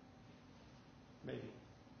out. Maybe.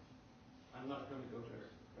 I'm not going to go there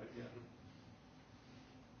right yet.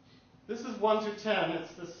 This is 1 to 10.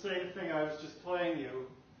 It's the same thing I was just playing you,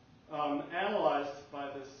 analyzed by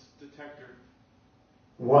this detector.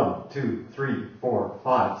 1, 2, 3, 4,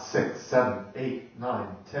 5, 6, 7, 8,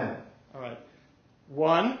 9, 10. All right.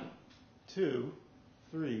 1, 2,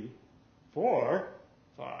 3, 4,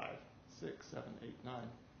 5, 6, 7, 8, 9,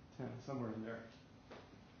 10, somewhere in there.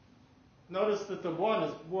 Notice that the 1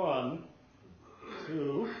 is 1,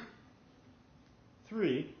 2,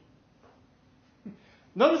 3.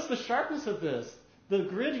 Notice the sharpness of this. The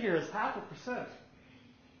grid here is 0.5%. 0.5%.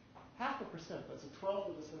 That's a 12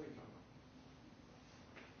 with a semitone.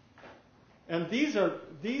 And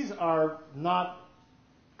these are not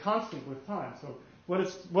constant with time. So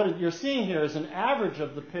what you're seeing here is an average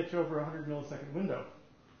of the pitch over a 100 millisecond window.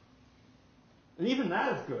 And even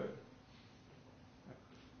that is good.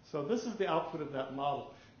 So this is the output of that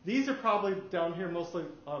model. These are probably down here mostly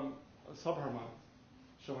subharmonics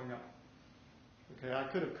showing up. Okay, I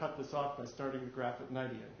could have cut this off by starting the graph at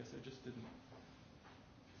 90. I guess I just didn't.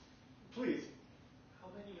 Please. How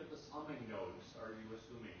many of the summing nodes are you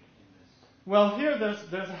assuming in this? Well, here there's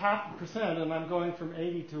 0.5%, and I'm going from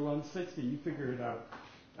 80 to 160. You figure it out.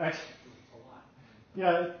 Actually, It's a lot.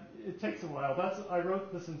 yeah, it takes a while. I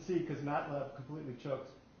wrote this in C because MATLAB completely chokes.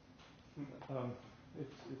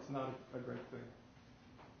 It's not a great thing.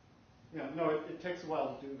 Yeah, no, it takes a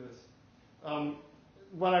while to do this.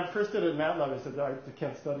 When I first did it in MATLAB, I said, I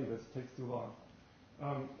can't study this, it takes too long.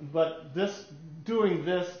 But doing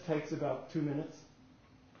this takes about 2 minutes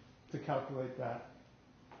to calculate that,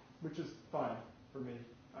 which is fine for me.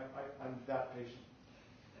 I'm that patient.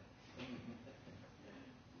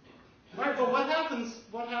 All right, but what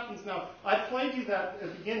happens now? I played you that at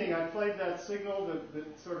the beginning. I played that signal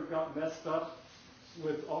that sort of got messed up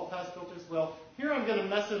with all-pass filters. Well, here I'm going to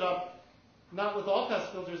mess it up, not with all-pass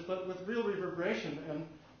filters, but with real reverberation. And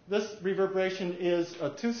this reverberation is a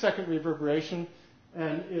 2-second reverberation,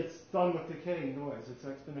 and it's done with decaying noise. It's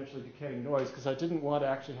exponentially decaying noise, because I didn't want to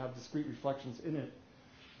actually have discrete reflections in it.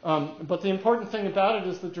 But the important thing about it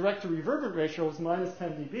is the direct-to-reverberate ratio is minus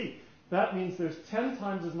 10 dB. That means there's 10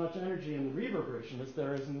 times as much energy in the reverberation as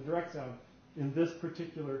there is in the direct sound in this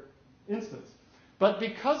particular instance. But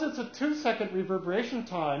because it's a 2-second reverberation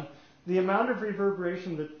time, the amount of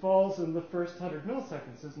reverberation that falls in the first 100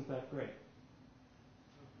 milliseconds isn't that great.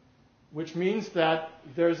 Which means that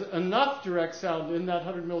there's enough direct sound in that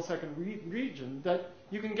 100 millisecond region that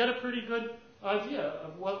you can get a pretty good idea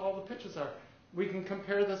of what all the pitches are. We can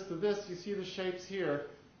compare this to this. You see the shapes here.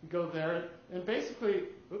 You go there, and basically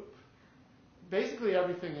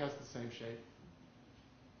everything has the same shape.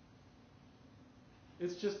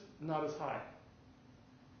 It's just not as high.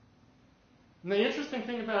 And the interesting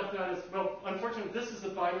thing about that is, well, unfortunately, this is a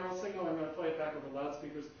binaural signal. I'm going to play it back over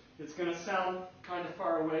loudspeakers. It's going to sound kind of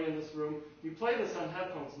far away in this room. You play this on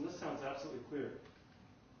headphones, and this sounds absolutely clear.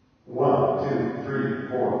 1, 2, 3,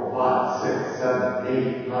 4, 5, 6, 7,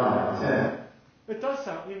 8, 9, 10. It does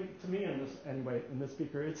sound, even to me in this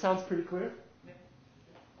speaker, it sounds pretty clear.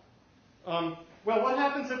 Well, what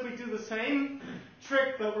happens if we do the same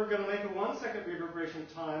trick, but we're going to make a 1-second reverberation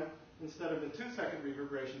time instead of a 2-second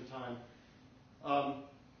reverberation time?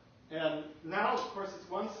 And now, of course, it's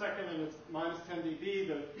 1 second and it's minus 10 dB.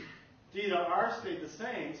 The D to R stayed the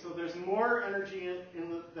same, so there's more energy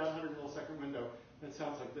in that 100 millisecond window. It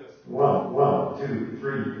sounds like this. 1, 2,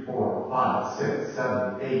 3, 4, 5, 6,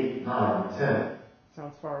 7, 8, 9, 10.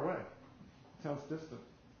 Sounds far away. Sounds distant.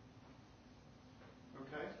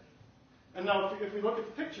 Okay? And now, if we look at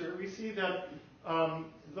the picture, we see that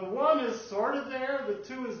the 1 is sort of there, the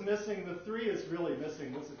 2 is missing, the 3 is really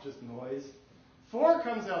missing. This is just noise. 4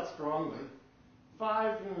 comes out strongly. 5,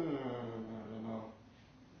 I don't know.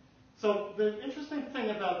 So the interesting thing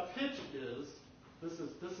about pitch is, this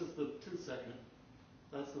is the 2 second.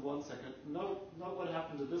 That's the 1 second. Note what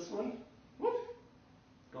happened to this one. Whoop,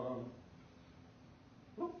 gone.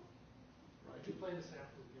 Whoop. Right. Could you play the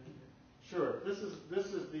sample again? Sure. This is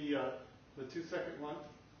the 2 second one.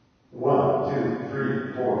 1, 2,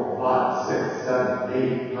 3, 4, 5, 6, 7,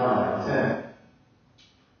 8, 9, 10.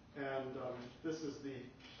 And this is the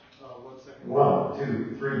 1 second. 1,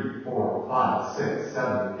 2, 3, 4, 5, 6,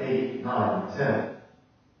 7, 8, 9, 10.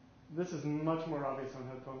 This is much more obvious on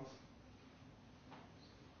headphones.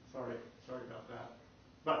 Sorry about that.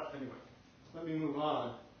 But anyway, let me move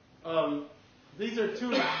on. These are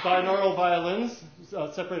 2 binaural violins,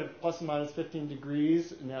 separated plus and minus 15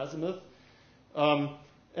 degrees in azimuth.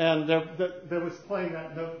 And there was playing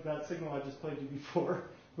that signal I just played you before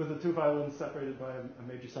with the 2 violins separated by a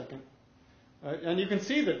major second. And you can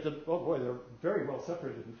see that, they're very well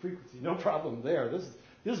separated in frequency. No problem there. This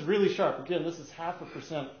is really sharp. Again, this is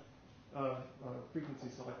 0.5% frequency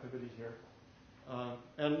selectivity here.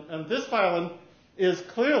 And this violin is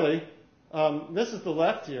clearly, this is the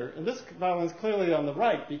left ear, and this violin is clearly on the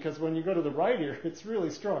right, because when you go to the right ear, it's really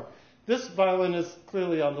strong. This violin is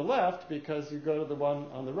clearly on the left, because you go to the one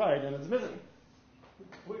on the right, and it's missing.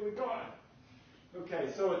 Completely gone.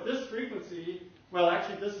 Okay, so at this frequency, well,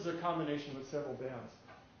 actually, this is a combination of several bands.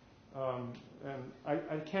 And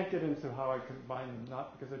I can't get into how I combine them,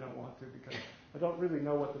 not because I don't want to, because I don't really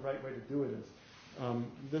know what the right way to do it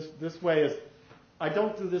is. This way is, I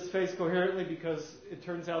don't do this phase coherently because it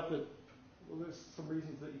turns out that, well, there's some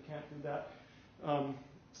reasons that you can't do that.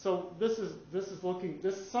 So this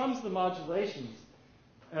sums the modulations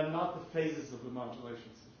and not the phases of the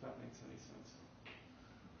modulations, if that makes any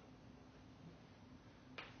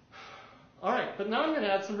All right, but now I'm going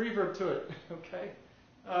to add some reverb to it. Okay,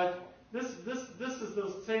 this is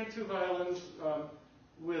those same two violins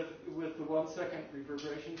with the 1 second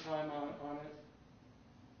reverberation time on it.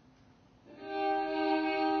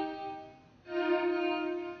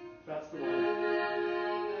 That's the one.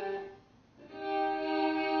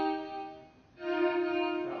 That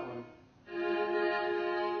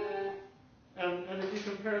one. And if you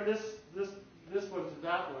compare this one to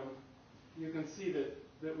that one, you can see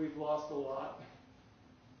that we've lost a lot.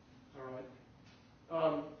 All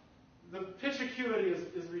right. The pitch acuity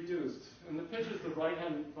is reduced, and the pitches of the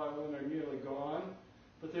right-hand violin are nearly gone,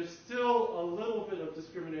 but there's still a little bit of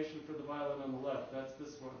discrimination for the violin on the left. That's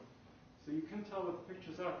this one. So you can tell what the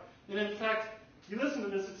pictures are. And in fact, you listen to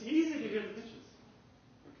this, it's easy to hear the pitches.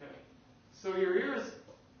 Okay. So your ears,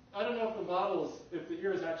 I don't know if if the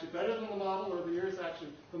ear is actually better than the model, or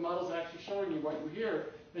the model's actually showing you what you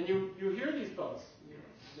hear, and you hear these bumps.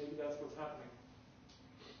 Maybe that's what's happening.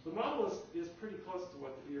 The model is pretty close to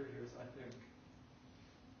what the ear hears, I think.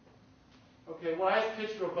 Okay, why is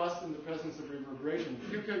pitch robust in the presence of reverberation?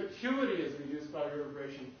 Acuity is reduced by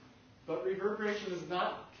reverberation, but reverberation is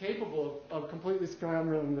not capable of completely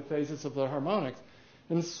scrambling the phases of the harmonics.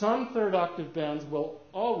 And some third octave bands will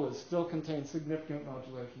always still contain significant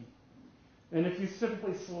modulation. And if you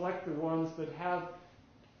simply select the ones that have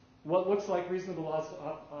what looks like reasonable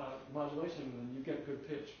modulation, then you get good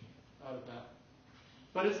pitch out of that.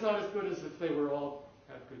 But it's not as good as if they were all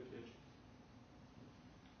at good pitch.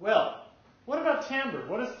 Well, what about timbre?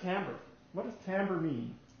 What is timbre? What does timbre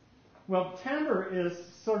mean? Well, timbre is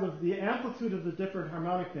sort of the amplitude of the different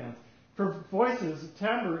harmonic bands. For voices,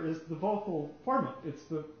 timbre is the vocal formant. It's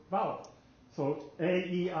the vowel. So A,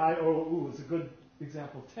 E, I, O, U is a good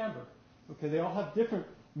example of timbre. Okay, they all have different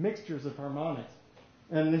mixtures of harmonics.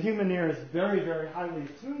 And the human ear is very, very highly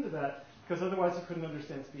attuned to that, because otherwise you couldn't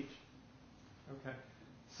understand speech. Okay.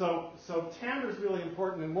 So timbre is really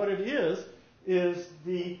important, and what it is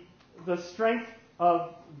the strength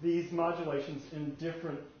of these modulations in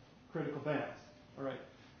different critical bands. All right.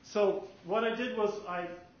 So what I did was I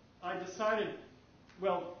decided,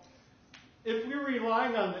 well, if we're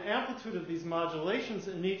relying on the amplitude of these modulations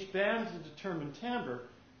in each band to determine timbre,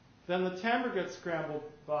 then the timbre gets scrambled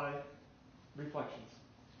by reflections.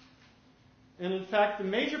 And in fact, the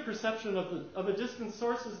major perception of a distant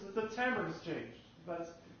source is that the timbre has changed.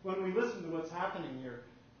 But when we listen to what's happening here,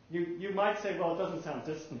 you might say, well, it doesn't sound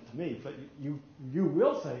distant to me, but you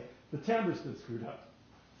will say the timbre's been screwed up.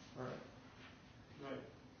 All right. Right.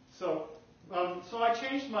 So I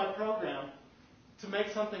changed my program to make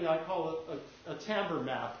something I call a timbre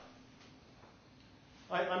map.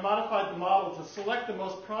 I modified the model to select the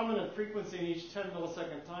most prominent frequency in each 10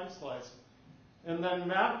 millisecond time slice, and then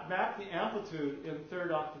map the amplitude in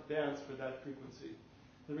third octave bands for that frequency.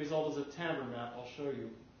 The result is a timbre map. I'll show you.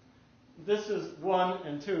 This is 1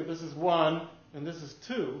 and 2. This is 1, and this is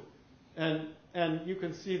 2. And you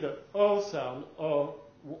can see the O sound, O,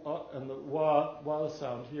 and the wa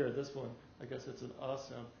sound here. This one, I guess it's an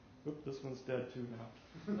sound. Oop, this one's dead too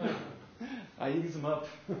now. I ease them up.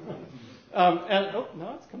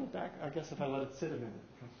 No, it's coming back. I guess if I let it sit a minute,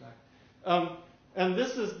 it comes back. And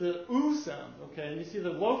this is the oo sound, okay? And you see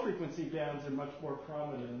the low frequency bands are much more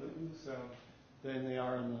prominent in the oo sound than they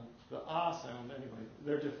are in the sound. Anyway,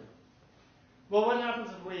 they're different. Well, what happens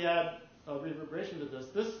if we add reverberation to this?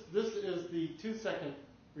 This is the 2 second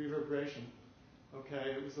reverberation,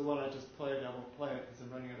 okay? It was the one I just played. I won't play it because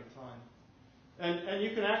I'm running out of time. And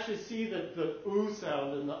you can actually see that the oo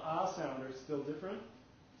sound and the sound are still different.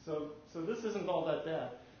 So this isn't all that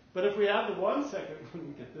bad. But if we add the 1 second,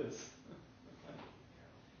 we get this. Okay.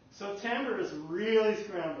 So timbre is really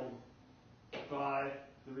scrambled by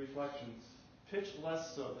the reflections. Pitch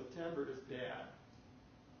less so. The timbre is bad.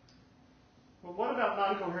 Well, what about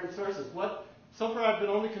non-coherent sources? So far I've been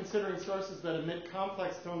only considering sources that emit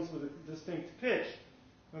complex tones with a distinct pitch.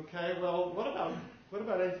 Okay, well, what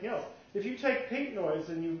about anything else? If you take pink noise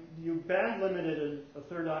and you band limit it in a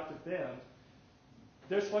third octave band,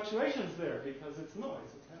 there's fluctuations there because it's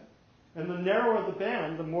noise, okay? And the narrower the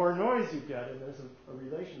band, the more noise you get, and there's a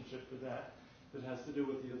relationship to that has to do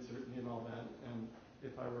with the uncertainty and all that. And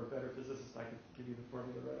if I were a better physicist, I could give you the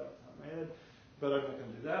formula right off the top of my head, but I'm not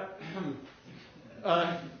going to do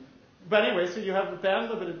that. But anyway, so you have the band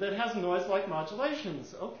limited that has noise like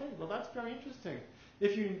modulations. Okay, well that's very interesting.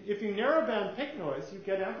 If you narrow band pink noise, you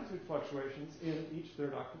get amplitude fluctuations in each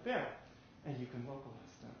third octave band, and you can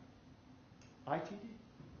localize them. ITD.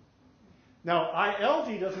 Now,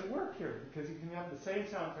 ILD doesn't work here because you can have the same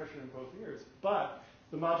sound pressure in both ears, but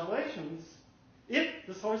the modulations, if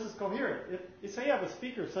the source is coherent, if say you have a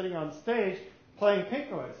speaker sitting on stage playing pink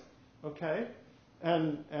noise, okay?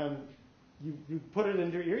 And you put it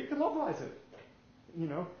into your ear, you can localize it, you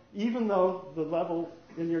know, even though the level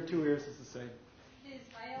in your two ears is the same. Is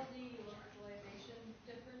ILD localization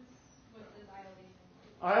difference? What does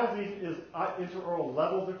ILD mean? ILD is interoral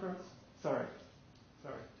level difference. Sorry.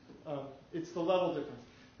 It's the level difference.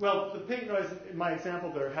 Well, the pink noise in my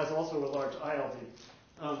example there has also a large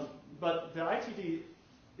ILD. But the ITD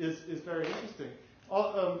is very interesting.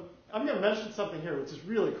 I'm going to mention something here which is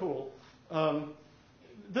really cool.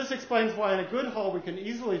 This explains why in a good hall we can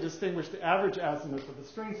easily distinguish the average azimuth of the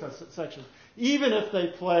string section, even if they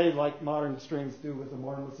play like modern strings do with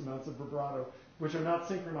enormous amounts of vibrato, which are not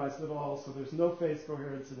synchronized at all, so there's no phase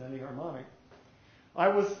coherence in any harmonic. I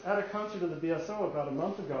was at a concert of the BSO about a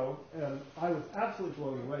month ago, and I was absolutely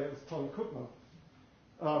blown away. It was Tony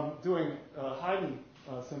Kupma doing Haydn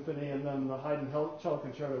symphony, and then the Haydn cello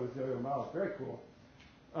concerto with Yo-Yo Ma. Very cool.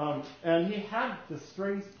 And he had the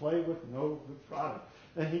strings play with no vibrato.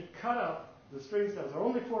 And he cut out the strings. There were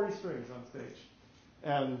only 40 strings on stage.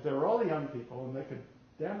 And they were all young people, and they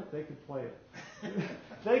could play it.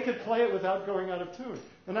 They could play it without going out of tune.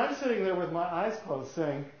 And I'm sitting there with my eyes closed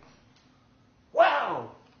saying,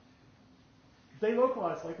 wow! They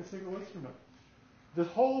localized like a single instrument. The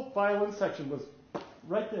whole violin section was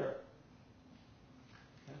right there.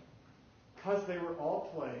 Because they were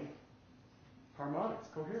all playing harmonics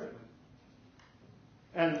coherently.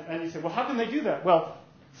 And you say, well, how can they do that? Well,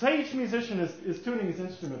 say each musician is tuning his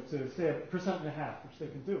instrument to, say, 1.5%, which they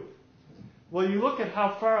can do. Well, you look at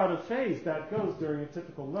how far out of phase that goes during a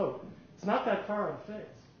typical note. It's not that far out of phase.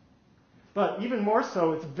 But even more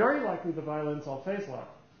so, it's very likely the violins all phase lock,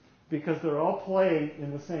 because they're all playing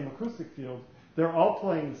in the same acoustic field. They're all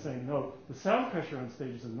playing the same note. The sound pressure on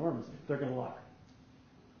stage is enormous. They're going to lock.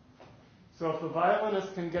 So if the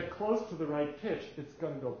violinist can get close to the right pitch, it's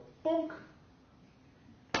going to go bonk.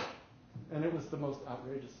 And it was the most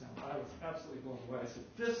outrageous sound. I was absolutely blown away. I said,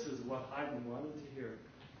 this is what Haydn wanted to hear.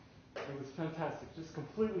 It was fantastic, just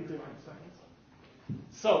completely different sounds.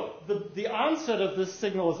 So the onset of this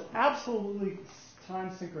signal is absolutely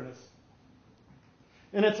time synchronous.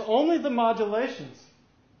 And it's only the modulations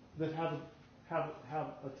that have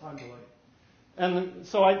a time delay. And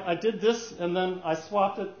so I did this, and then I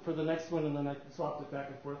swapped it for the next one, and then I swapped it back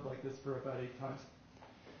and forth like this for about 8 times.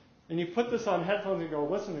 And you put this on headphones and go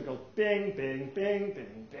listen, and it goes bing, bing, bing, bing,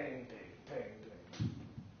 bing, bing, bing, bing.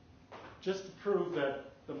 Just to prove that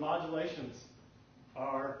the modulations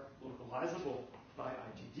are localizable by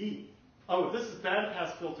ITD. Oh, this is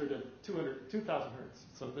bandpass filtered at 2,000 hertz,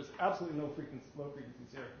 so there's absolutely no low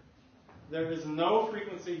frequencies here. There is no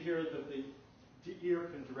frequency here that the ear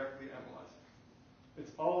can directly analyze.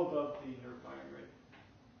 It's all above the nerve firing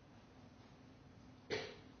rate.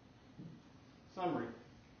 Summary.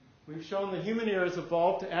 We've shown the human ear has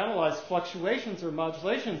evolved to analyze fluctuations or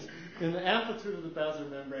modulations in the amplitude of the basilar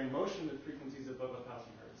membrane motion at frequencies above 1,000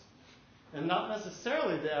 hertz, and not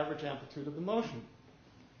necessarily the average amplitude of the motion.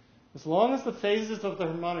 As long as the phases of the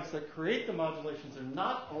harmonics that create the modulations are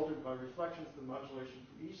not altered by reflections, the modulation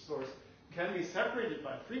from each source can be separated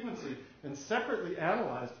by frequency and separately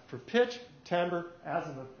analyzed for pitch, timbre,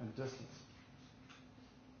 azimuth, and distance.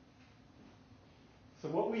 So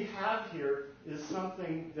what we have here is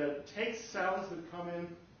something that takes sounds that come in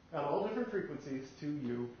at all different frequencies to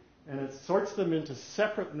you, and it sorts them into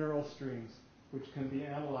separate neural streams, which can be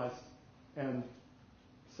analyzed and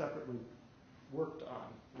separately worked on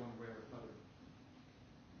one way or another.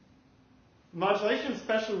 Modulations,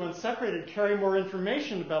 especially when separated, carry more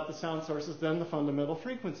information about the sound sources than the fundamental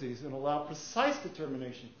frequencies and allow precise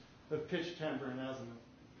determination of pitch, timbre, and azimuth.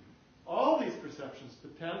 All these perceptions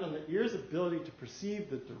depend on the ear's ability to perceive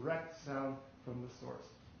the direct sound from the source.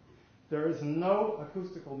 There is no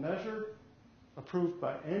acoustical measure approved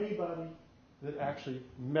by anybody that actually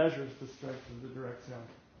measures the strength of the direct sound.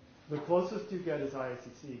 The closest you get is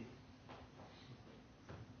IACC.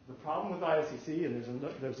 The problem with IACC, and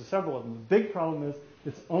there's several of them, the big problem is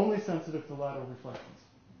it's only sensitive to lateral reflections.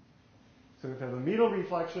 So if you have a medial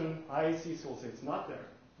reflection, IACC will say it's not there,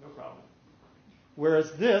 no problem.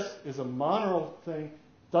 Whereas this is a monaural thing,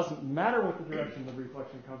 doesn't matter what the direction the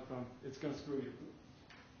reflection comes from, it's going to screw you.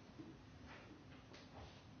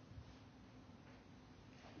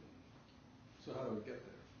 So how do we get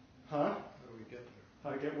there? Huh? How do we get there? How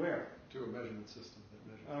to get where? To a measurement system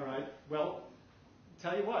that measures. All right. Well,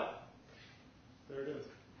 tell you what. There it is.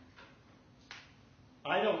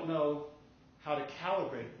 I don't know how to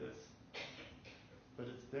calibrate this, but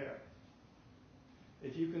it's there.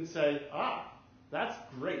 If you can say, that's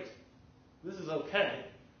great. This is okay.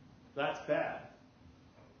 That's bad.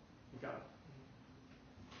 You got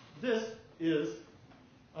it. This is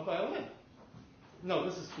a violin. No,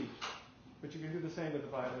 this is speech. But you can do the same with the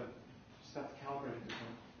violin. You just have to calibrate it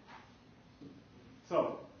differently.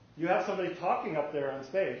 So, you have somebody talking up there on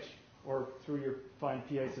stage, or through your fine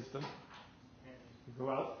PA system. You go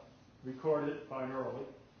out, record it binaurally,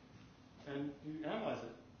 and you analyze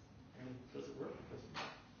it. And does it work? Does it work?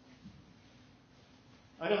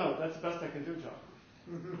 I don't know. That's the best I can do, John.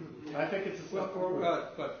 I think it's a step forward.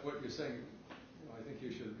 But what you're saying, I think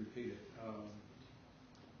you should repeat it.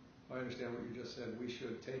 I understand what you just said. We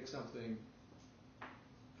should take something,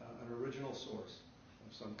 an original source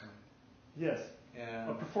of some kind. Yes. And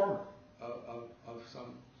a performer. Of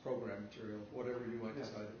some program material, whatever you might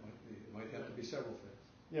decide it might be. It might have to be several things.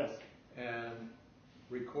 Yes. And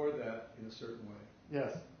record that in a certain way.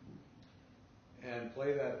 Yes. And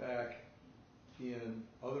play that back in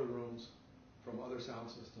other rooms from other sound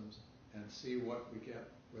systems and see what we get.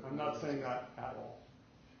 I'm not saying that at all.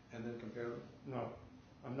 And then compare them? No,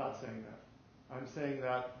 I'm not saying that. I'm saying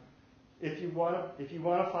that if you want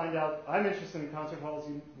to find out, I'm interested in concert halls.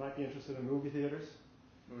 You might be interested in movie theaters.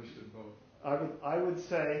 I'm interested in both. I would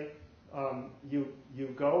say you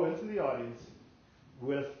go into the audience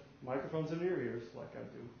with microphones in your ears, like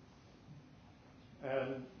I do,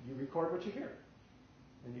 and you record what you hear,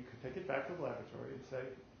 and you can take it back to the laboratory and say,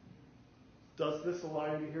 does this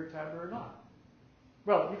allow you to hear Timbre or not?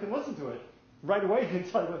 Well, you can listen to it right away. You can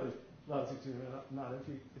tell whether it allows you to or not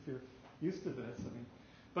if you're used to this. I mean,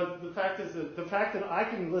 but the fact is that the fact that I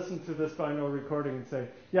can listen to this binaural recording and say,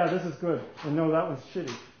 yeah, this is good, and no, that one's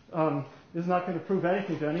shitty, is not going to prove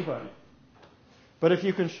anything to anybody. But if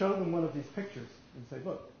you can show them one of these pictures and say,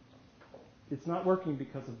 look, it's not working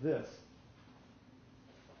because of this,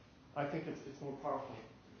 I think it's more powerful,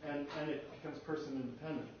 and it becomes person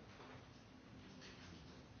independent.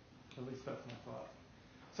 At least that's my thought.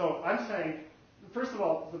 So I'm saying, first of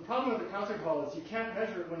all, the problem with the concert hall is you can't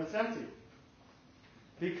measure it when it's empty.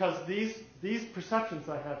 Because these perceptions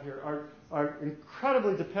I have here are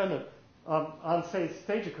incredibly dependent on, say,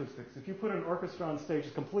 stage acoustics. If you put an orchestra on stage,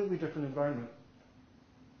 it's a completely different environment.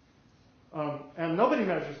 And nobody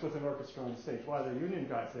measures with an orchestra on stage. Why? They're union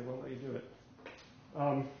guys. They won't let you do it.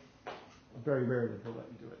 Very rarely they'll let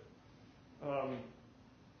you do it.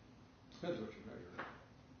 Depends what you measure.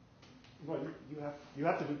 Well, you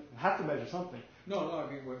have to measure something. No,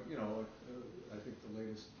 I mean, I think the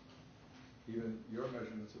latest, even your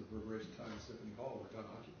measurements of reverberation time in Symphony Hall were done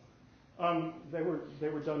occupied. They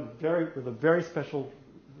were done with a very special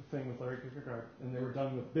thing with Larry Kierkegaard, and they were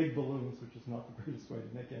done with big balloons, which is not the greatest way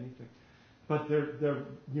to make anything. But they're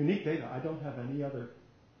unique data. I don't have any other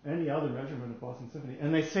measurement of Boston Symphony,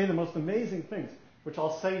 and they say the most amazing things, which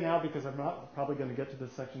I'll say now because I'm not probably going to get to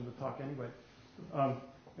this section of the talk anyway.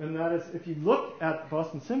 And that is, if you look at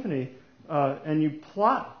Boston Symphony and you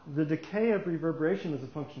plot the decay of reverberation as a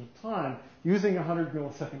function of time using a 100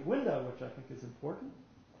 millisecond window, which I think is important,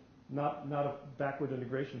 not a backward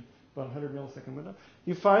integration, but a 100 millisecond window,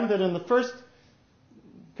 you find that in the first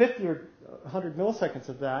 50 or 100 milliseconds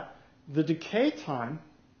of that, the decay time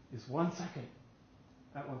is 1 second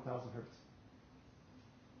at 1,000 hertz.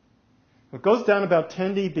 It goes down about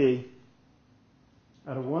 10 dB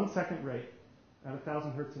at a 1 second rate at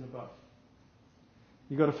 1,000 hertz and above.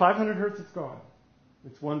 You go to 500 hertz, it's gone.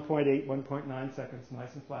 It's 1.8, 1.9 seconds,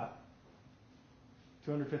 nice and flat.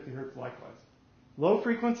 250 hertz likewise. Low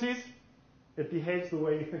frequencies, it behaves the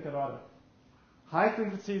way you think it ought to. High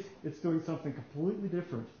frequencies, it's doing something completely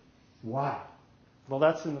different. Why? Well,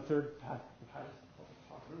 that's in the third half of the talk.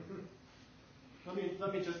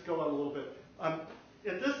 Let me just go on a little bit.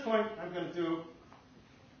 At this point, I'm going to do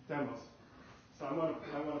demos. So I want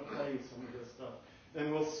to play you some of this stuff,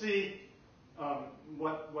 and we'll see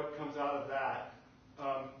what comes out of that.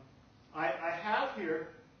 I have here.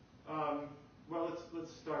 Well,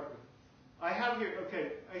 let's start with. I have here.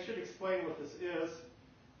 Okay, I should explain what this is.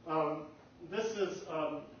 This is.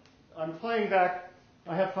 I'm playing back.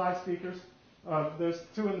 I have 5 speakers. There's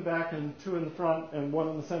 2 in the back and 2 in the front and 1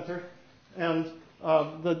 in the center. And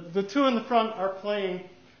the 2 in the front are playing.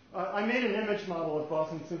 I made an image model of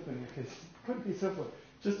Boston Symphony. Okay, couldn't be simpler.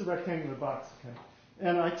 Just a rectangular box. Okay,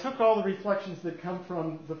 and I took all the reflections that come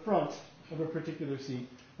from the front of a particular seat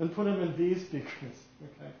and put them in these speakers.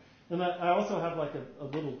 Okay, and I also have like a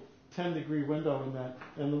little 10-degree window in that,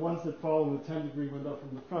 and the ones that fall in the 10-degree window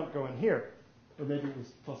from the front go in here, or maybe it was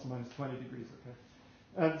plus or minus 20 degrees. Okay.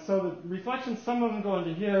 And so the reflections, some of them go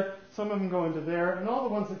into here, some of them go into there, and all the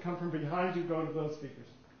ones that come from behind you go into those speakers.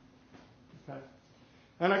 Okay?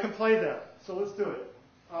 And I can play that. So let's do it.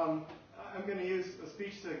 I'm going to use a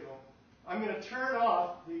speech signal. I'm going to turn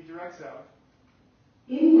off the direct sound.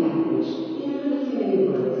 In language, infinitely many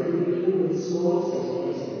words can be written with small set of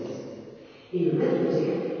letters. In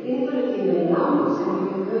arithmetic, infinitely many numbers can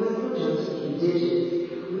be composed of just a few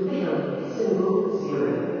digits, with the help of the symbol 0,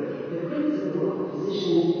 the principle of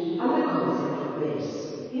position, and the concept of base.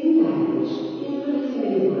 In language, infinitely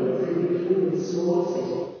many words can be written with small set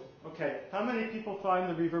of... Okay, how many people find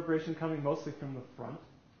the reverberation coming mostly from the front?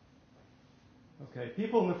 Okay,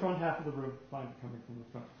 people in the front half of the room find it coming from the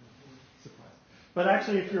front. Surprise. But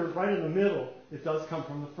actually, if you're right in the middle, it does come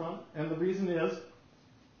from the front. And the reason is,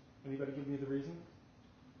 anybody give me the reason?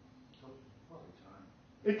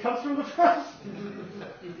 It comes from the front.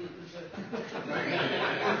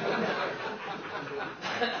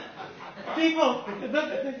 People,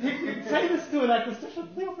 you say this to an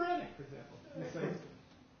acoustician, Leo Brannick, for example. You say,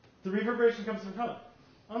 the reverberation comes from front.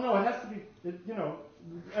 Oh no, it has to be,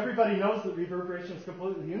 everybody knows that reverberation is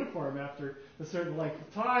completely uniform after a certain length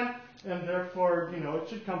of time, and therefore, it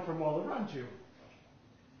should come from all around you.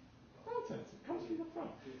 Nonsense, it comes from the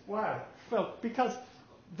front. Why? Well, because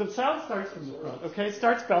the sound starts from the front, okay? It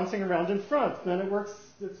starts bouncing around in front, then it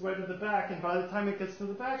works its way to the back, and by the time it gets to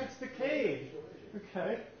the back, it's decayed,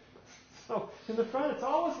 okay? So in the front, it's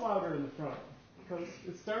always louder in the front, because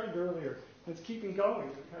it started earlier. It's keeping going,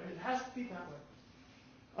 okay? It has to be that way.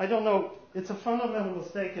 I don't know. It's a fundamental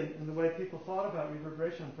mistake in the way people thought about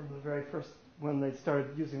reverberation from the very first, when they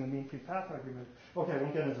started using the mean free path argument. Okay, I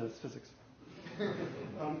won't get into this physics.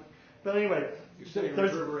 But anyway, You're saying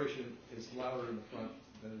reverberation is louder in the front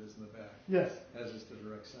than it is in the back. Yes. As is the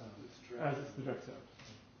direct sound. As is the direct sound.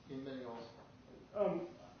 In many also.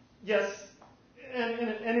 Yes.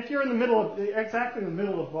 And if you're in the middle of, exactly in the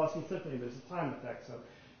middle of Boston Symphony, there's a time effect. So,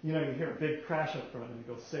 you hear a big crash up front and it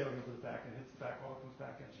goes sailing over the back and hits the back wall and comes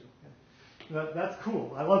back at you. Okay? That's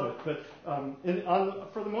cool. I love it. But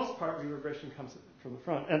for the most part, reverberation comes from the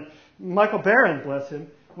front. And Michael Barron, bless him,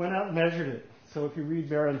 went out and measured it. So if you read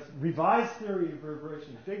Barron's revised theory of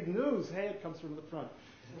reverberation, big news. Hey, it comes from the front.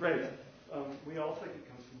 Great. We all think it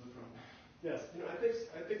comes from the front. Yes.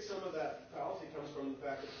 I think some of that fallacy comes from the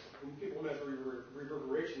fact that when people measure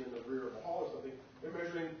reverberation in the rear of a hall or something, they're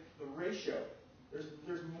measuring the ratio.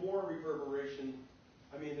 There's more reverberation.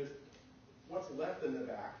 I mean, there's what's left in the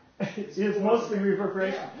back. It's mostly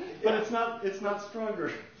reverberation, yeah. but it's not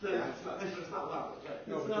stronger. Yeah, it's not louder. Right.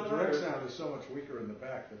 No, but the direct sound is so much weaker in the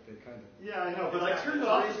back that they kind of... Yeah, I know, but I turned it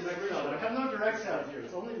off to direct sound. I have no direct sound here.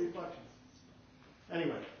 It's only reflections.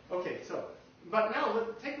 Anyway, okay, so, but now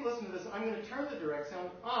take a listen to this. I'm going to turn the direct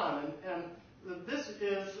sound on, and this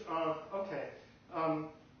is, okay.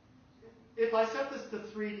 If I set this to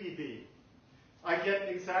 3 dB, I get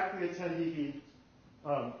exactly a 10 dB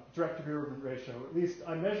direct-to-reverb ratio. At least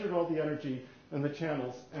I measured all the energy in the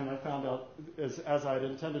channels, and I found out, as I had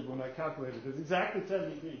intended when I calculated, it's exactly 10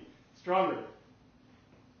 dB stronger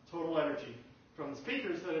total energy from the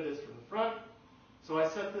speakers than it is from the front. So I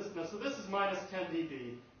set this, so this is minus 10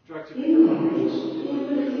 dB direct-to-reverb ratio.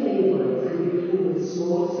 Infinitely many words can be written with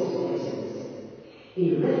small set letters.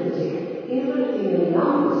 In arithmetic, infinitely many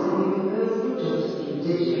numbers can be composed of just a few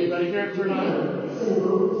digits. Anybody here turn on?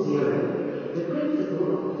 Symbol 0, the principle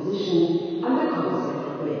of position, and the concept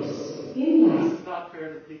of base. In this is not fair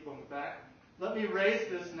to the people in the back. Let me raise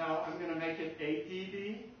this now. I'm going to make it 8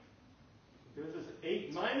 dB. This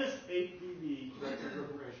is minus 8 dB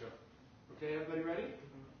direct-to-reverb ratio. Okay, everybody ready?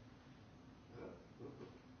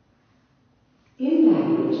 In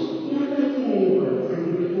language, infinitely many words can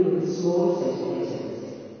be written with small set letters.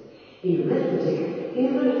 In arithmetic,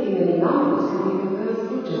 infinitely many numbers can be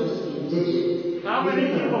composed of just a few digits. How many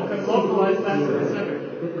people can localize that specific?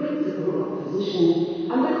 The principle of position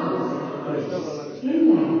and the concept of base. In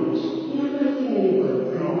language, infinitely many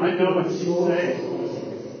words can be written with small set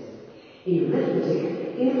letters. In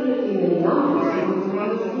arithmetic, infinitely many numbers can be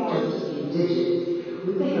composed of just a few digits,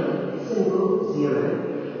 with the help of the symbol 0.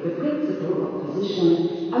 The principle of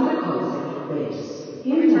position and the concept of base.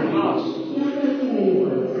 In language, infinitely many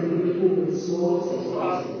words can be written with small set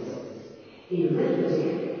letters. In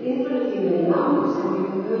arithmetic, infinitely many numbers can be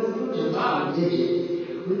composed of just a few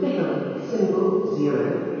digits, with the help of the symbol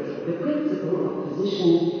 0, the principle of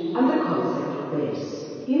position and the concept of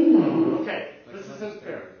base. In language... Okay, this isn't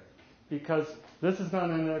fair, because this is not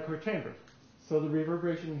an anechoic chamber. So the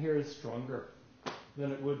reverberation here is stronger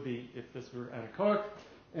than it would be if this were anechoic.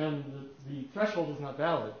 And the threshold is not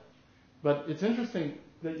valid. But it's interesting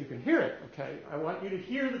that you can hear it, okay? I want you to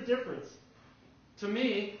hear the difference. To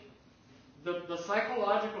me, the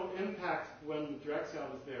psychological impact when the direct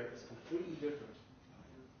sound is there is completely different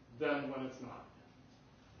than when it's not.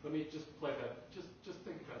 Let me just play that. Just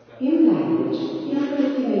think about that. In language,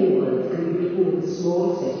 infinitely many words can be written with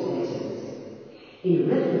small set letters.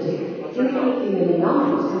 In arithmetic, infinitely many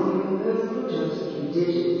numbers can be composed from just a few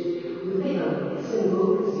digits, with the help of the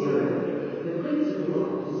symbol 0, the principle of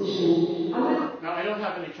opposition, and the... Now, I don't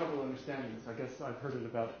have any trouble understanding this. I guess I've heard it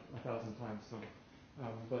about 1,000 times, so...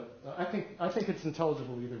 but I think it's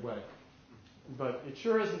intelligible either way. But it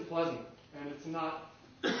sure isn't pleasant, and it's not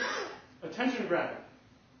attention grabbing.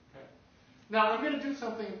 Okay. Now I'm going to do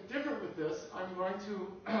something different with this. I'm going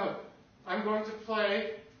to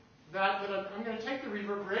play that, but I'm going to take the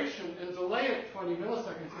reverberation and delay it 20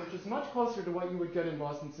 milliseconds, which is much closer to what you would get in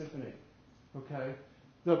Boston Symphony. Okay.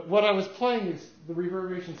 What I was playing is the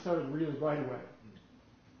reverberation started really right away,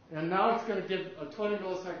 and now it's going to give a 20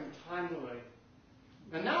 millisecond time delay.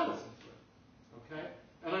 And now listen to it, okay?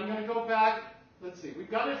 And I'm going to go back. Let's see. We've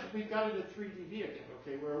got it at 3 dB again,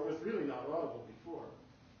 okay, where it was really not audible before.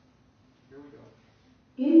 Here we go.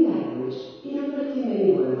 In language, infinitely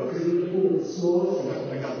many words can be written with a small set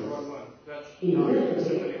of I got the letters. wrong one. That's In not arithmetic,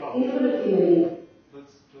 Symphony Hall. infinitely many...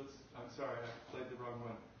 I'm sorry, I played the wrong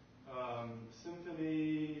one.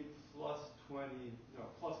 Symphony plus 20. No,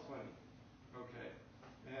 plus 20. Okay.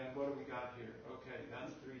 And what do we got here? Okay,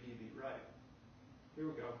 that's 3 dB, right. Here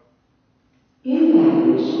we go. In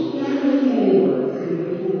language, infinitely many words can be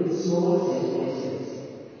written with a small set of letters.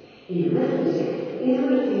 In arithmetic,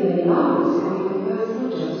 infinitely many numbers can be composed from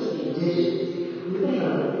just a few digits, with the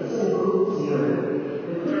help of the symbol 0,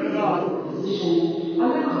 the principle of position, and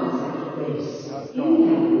the concept of base. In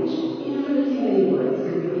language, infinitely many words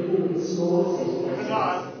can be written with a small set of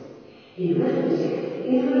letters. In arithmetic,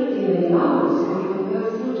 infinitely many numbers can be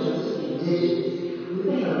composed from just a few digits, with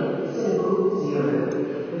the help of the symbol 0,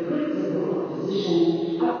 the principle of position.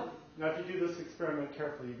 Now, if you do this experiment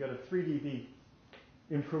carefully, you get a 3 dB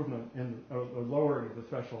improvement in a lowering of the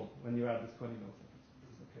threshold when you add this 20 milliseconds.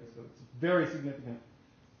 Okay, so it's a very significant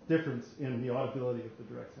difference in the audibility of the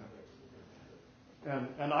direct sound.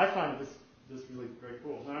 And I find this really very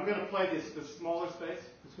cool. Now I'm going to play this smaller space.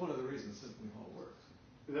 It's one of the reasons Symphony Hall works.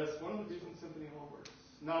 That's one of the reasons Symphony Hall works.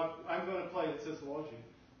 Now I'm going to play it cis logi,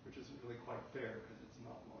 which isn't really quite fair because it's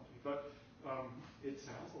not logi, but it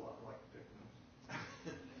sounds a lot like thick notes.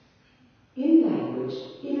 In language,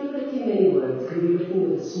 infinitely many words can be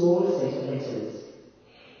written with a small set of letters.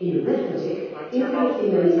 In arithmetic,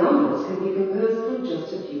 infinitely many numbers can be composed from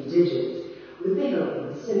just a few digits, with the help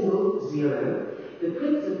of the symbol 0, the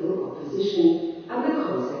principle of position, and the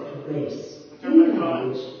concept of base. In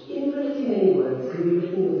language, infinitely many words can be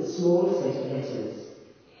written with a small set of letters.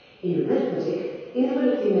 In arithmetic,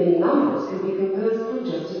 infinitely many numbers can be composed from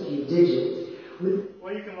just a few digits, with...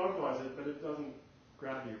 Well, you can localize it, but it doesn't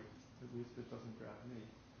grab you. At least it doesn't grab me.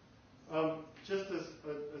 Just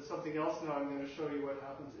as something else now, I'm going to show you what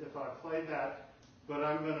happens if I play that, but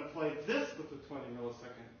I'm going to play this with the 20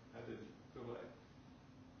 millisecond added delay.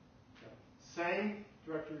 Okay. Same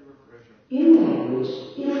directory reverberation. In language,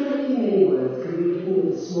 infinitely many words can be written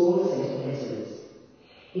with a small set of letters.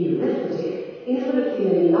 In arithmetic, infinitely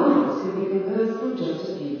many numbers can be composed from just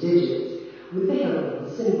a few digits, with the help of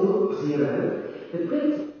the symbol 0, the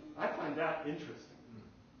principle... I find that interesting.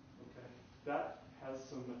 Okay. That has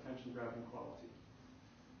some attention-grabbing quality.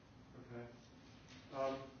 Okay.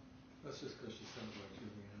 That's just because she sounds like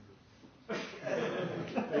Julie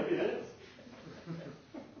Andrews. Maybe it is.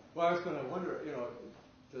 Well, I was going to wonder,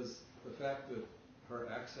 does the fact that her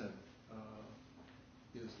accent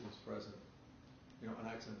is present, an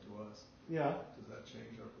accent to us, yeah. Does that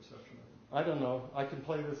change our perception of it? I don't know. I can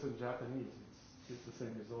play this in Japanese. It's the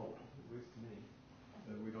same result, at least to me.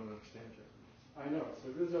 And we don't understand Japanese. I know,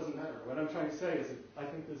 so this doesn't matter. What I'm trying to say is that I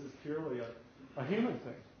think this is purely a human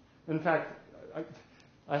thing. In fact,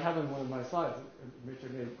 I have in one of my slides, which I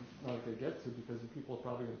may not get to because people are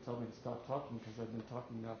probably going to tell me to stop talking because I've been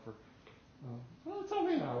talking now for, it's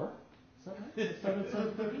only an hour.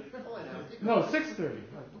 7:30? No, 6:30.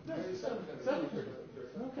 7:30.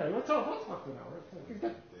 Okay, let's talk for an hour.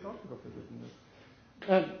 Go for 15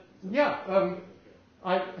 minutes.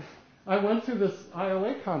 I went to this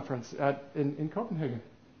IOA conference in Copenhagen,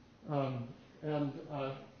 and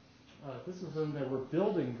this was when they were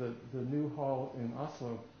building the new hall in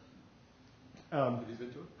Oslo. Have you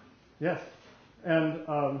been to it? Yes, and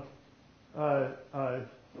I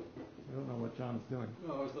don't know what John's doing.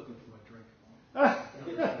 No, I was looking for my drink.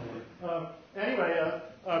 Anyway,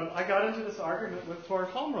 I got into this argument with Thor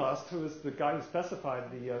Holmrost, who is the guy who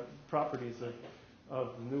specified the properties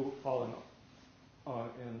of the new hall in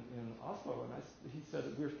Oslo, and he said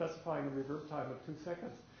that we were specifying a reverb time of 2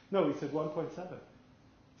 seconds. No, he said 1.7. I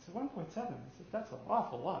said 1.7. I said that's an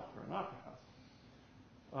awful lot for an opera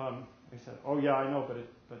house. He said, "Oh yeah, I know, but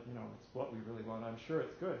it's what we really want. I'm sure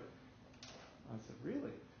it's good." I said,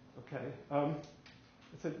 "Really? Okay."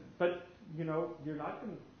 I said, but, you know, you're not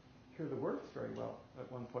going to hear the words very well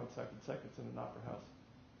at 1.7 seconds in an opera house.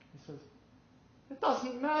 He says, it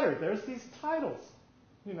doesn't matter. There's these titles,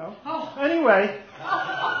 you know. Oh. Anyway,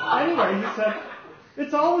 he said,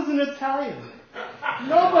 it's always in Italian.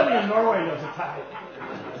 Nobody in Norway knows Italian.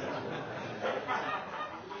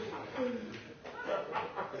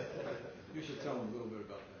 You should tell them a little bit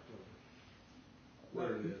about that,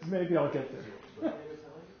 what it is. Maybe I'll get there.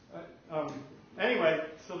 Anyway,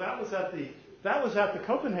 so that was at the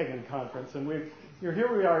Copenhagen conference, and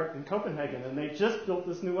here we are in Copenhagen, and they just built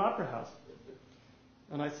this new opera house.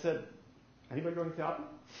 And I said, anybody going to the opera?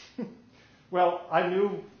 Well, I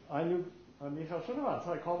knew Michael Schunemann,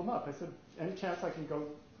 so I called him up. I said, any chance I can go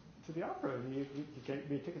to the opera? And he gave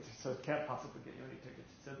me tickets. He said, can't possibly get you any tickets.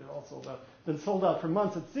 He said, they're all sold out. Been sold out for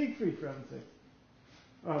months at Siegfried, for heaven's sake.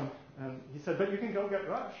 And he said, but you can go get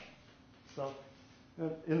Rush. So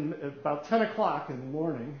in about 10 o'clock in the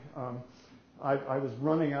morning, I was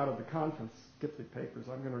running out of the conference, skip the papers.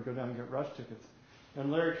 I'm going to go down and get Rush tickets. And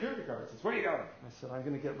Larry Kierkegaard says, where are you going? I said, I'm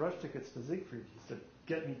going to get Rush tickets to Siegfried. He said,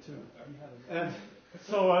 get me too. And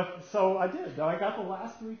so I did. I got the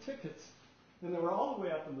last 3 tickets. And they were all the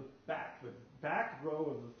way up in the back row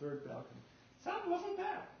of the third balcony. Sound wasn't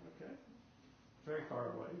bad, okay? Very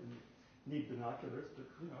far away. You need binoculars, but,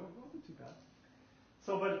 you know, it wasn't too bad.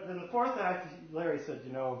 So, but in the 4th act, Larry said,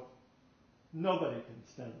 you know, nobody can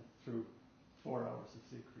stand through 4 hours of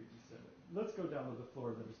Siegfried. He said, let's go down to the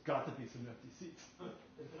floor. There's got to be some empty seats.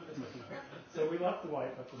 So we left the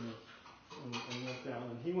White up in and went down,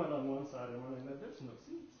 and he went on one side, and one, and there's no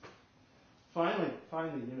seats. Finally,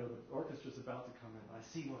 you know, the orchestra's about to come in. I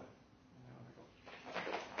see one. You know, and I go.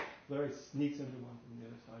 Larry sneaks into one from the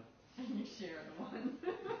other side. You share the one.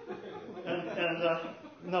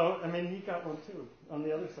 No, I mean, he got one too on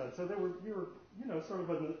the other side. So you were, you know, sort of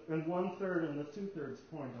in 1/3 and the 2/3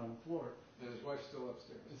 point on the floor. And his wife's still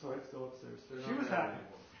upstairs. His wife's still upstairs. She was happy.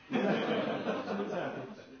 She was happy.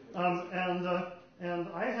 And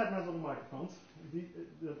I had my little microphones.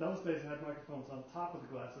 Those days I had microphones on top of the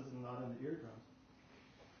glasses and not in the eardrums.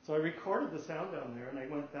 So I recorded the sound down there, and I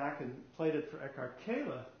went back and played it for Eckhart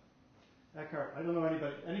Kahle. Eckhart, I don't know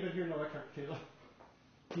anybody here know Eckhart Kahle?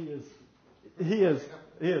 He is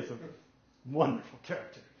a wonderful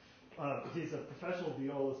character. He's a professional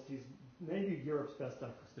violist. He's maybe Europe's best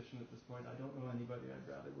acoustician at this point. I don't know anybody I'd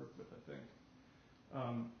rather work with, I think.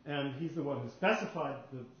 And he's the one who specified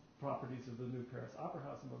the properties of the new Paris Opera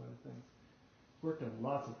House, among other things. Worked on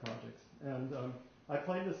lots of projects. And I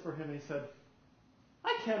played this for him, and he said,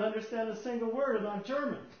 I can't understand a single word, and I'm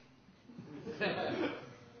German.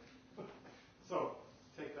 So,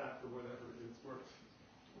 take that for whatever it's worth.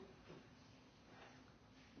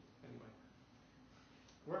 Anyway,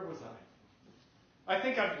 where was I? I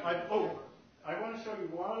think I want to show you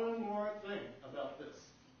one more thing about this.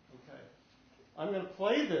 Okay. I'm going to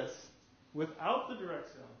play this without the direct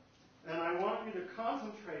sound. And I want you to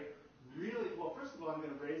concentrate really, well, first of all, I'm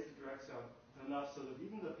going to raise the direct sound enough so that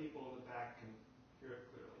even the people in the back can hear it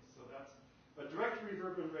clearly. So that's a direct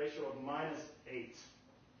reverberant ratio of -8.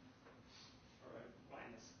 All right,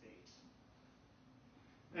 -8.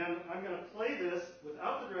 And I'm going to play this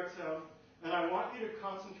without the direct sound, and I want you to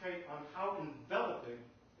concentrate on how enveloping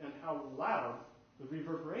and how loud the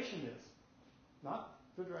reverberation is. Not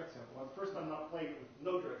the direct sound. Well, first, I'm not playing it with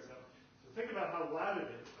no direct sound. So think about how loud it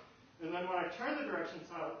is. And then when I turn the direction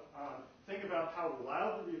sound on, think about how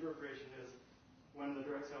loud the reverberation is when the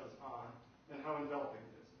direct sound is on, and how enveloping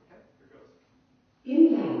it is. Okay? Here goes.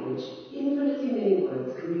 In language, infinitely many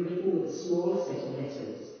words can be written with a small set of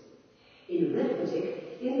letters. In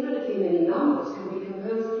arithmetic, infinitely many numbers can be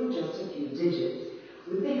composed from just a few digits,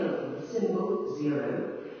 with the help of the symbol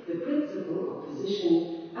 0, the principle of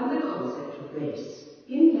position, and the concept of base.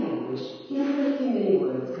 In language, infinitely many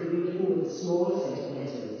words can be written with a small set of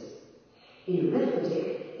letters. In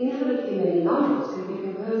arithmetic, infinitely many numbers can be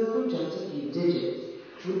composed from just a few digits,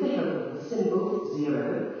 with the help of the symbol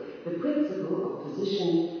 0, the principle of position,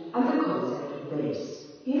 and the concept of base.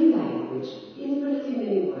 In language, infinitely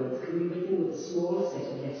many words can be written with a small set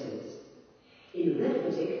of letters. In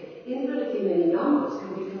arithmetic, infinitely many numbers can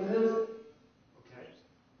be composed. Okay.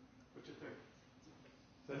 What do you think?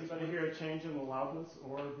 Does anybody hear a change in the loudness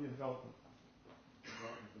or the envelopment?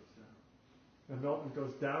 Envelopment goes down. Envelopment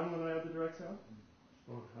goes down when I have the direct sound?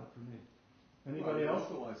 Oh, not for me. Anybody else?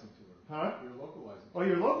 You're localizing to it. Huh? You're localizing to it. Oh,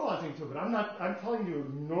 you're localizing to it, but I'm telling you,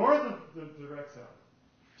 ignore the direct sound.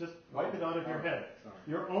 Just wipe it out of your head. Sorry.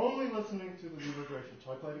 You're only listening to the reverberation.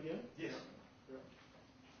 Shall I play it again? Yes. Yeah.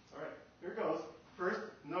 All right, here goes. First,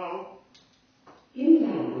 no. In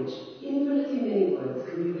language, infinitely many words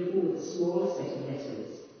can be written with a a small set of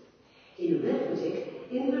letters. In arithmetic,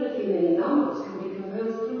 infinitely many numbers can be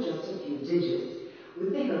composed from just a few digits,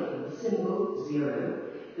 with the help of the symbol 0,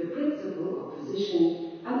 the principle of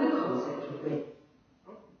position, and the concept of base.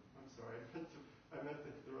 Oh, I'm sorry. I meant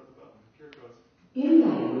to throw the button. Here it goes. In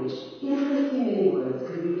language, infinitely many words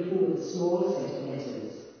can be written with a small set of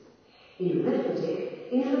letters. In arithmetic,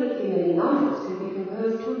 infinitely many numbers can be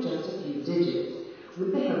composed from just a few digits,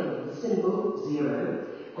 with the help of the symbol 0,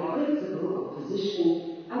 the principle of position,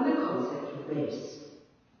 and the concept of base.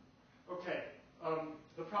 Okay.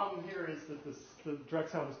 The problem here is that the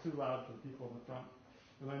direct sound is too loud for the people in the front,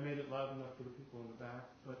 and I made it loud enough for the people in the back,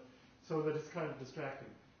 but so that it's kind of distracting.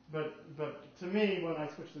 But to me, when I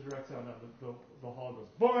switch the direct sound up, the hall goes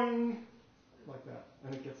boing like that,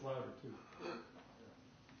 and it gets louder too.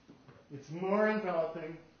 It's more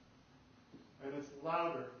enveloping, and it's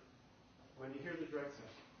louder when you hear the direct sound.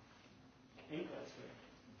 Ain't that strange?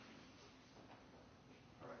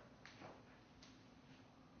 All right.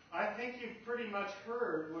 I think you've pretty much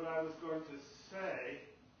heard what I was going to say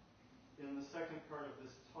in the second part of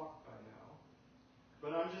this talk by now,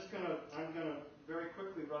 but I'm gonna very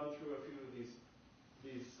quickly run through a few of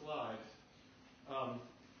these slides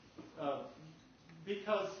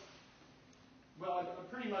because, well, I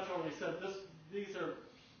pretty much already said this. These are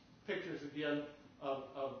pictures again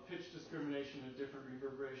of pitch discrimination and different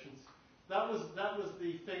reverberations. That was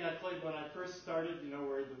the thing I played when I first started. You know,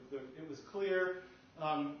 where it was clear.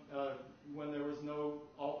 When there was no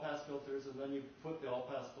all-pass filters, and then you put the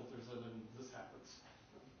all-pass filters in, and this happens.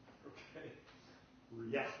 Okay.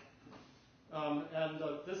 Yeah.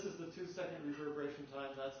 This is the 2-second reverberation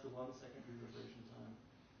time. That's the 1-second reverberation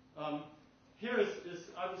time. Here is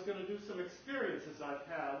I was going to do some experiences I've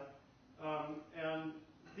had, and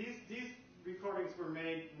these recordings were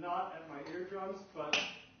made not at my eardrums, but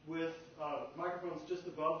with microphones just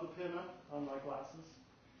above the pinna on my glasses.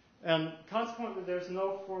 And consequently, there's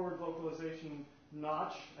no forward vocalization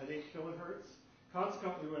notch at 8 kilohertz.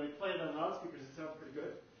 Consequently, when I play it on loudspeakers, it sounds pretty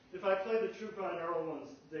good. If I play the true binaural ones,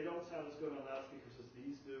 they don't sound as good on loudspeakers as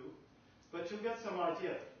these do. But you'll get some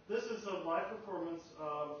idea. This is a live performance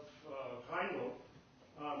of Heinlob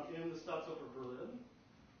in the Staatsoper Berlin.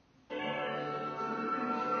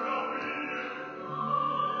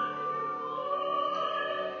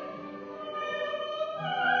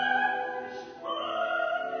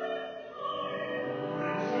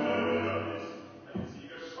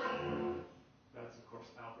 That's, of course,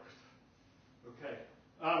 Albert. Okay.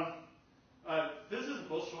 This is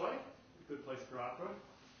Bolshoi, a good place for opera.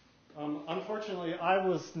 Unfortunately, I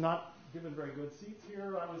was not given very good seats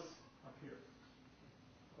here. I was up here.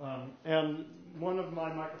 And one of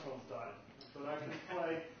my microphones died. But I can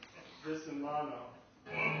play this in mono.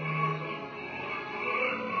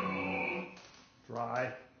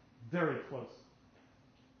 Dry. Very close.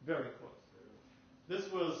 Very close.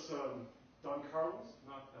 This was Don Carlos?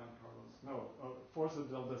 Not Don Carlos. No, Forza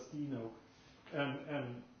del Destino.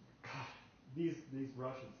 And God, these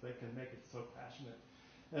Russians, they can make it so passionate.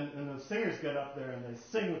 And the singers get up there and they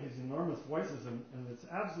sing with these enormous voices, and it's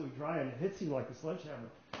absolutely dry and it hits you like a sledgehammer.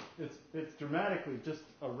 It's dramatically just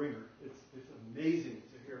a ringer. It's amazing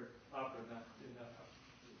to hear opera in that house.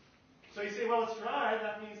 So you say, well, it's dry.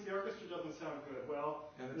 That means the orchestra doesn't sound good.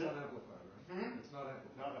 Well, and it's unamplified, right? It's not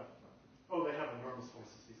amplified. Not amplified. Oh, they have enormous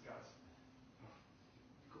voices, these guys.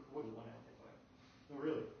 Wouldn't want to amplify. No,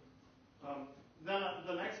 really. Then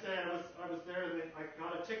the next day I was there, and I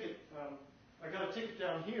got a ticket. I got a ticket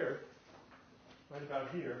down here, right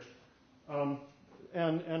about here,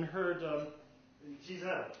 and heard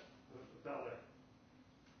Giselle, the ballet.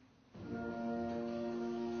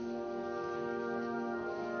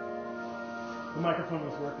 The microphone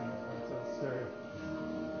was working, so it's stereo.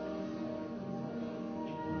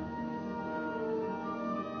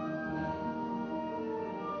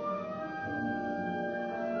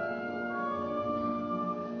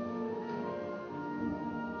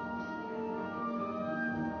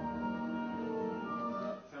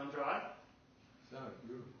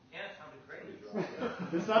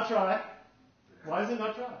 It's not dry. Why is it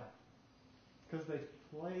not dry? Because they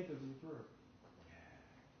play the reverb.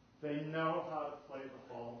 They know how to play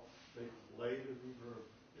the ball. They play the reverb.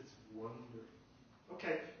 It's wonderful.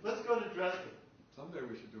 Okay, let's go to Dresden. Someday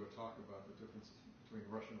we should do a talk about the differences between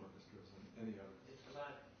Russian orchestras and any other.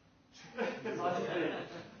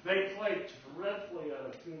 They play dreadfully out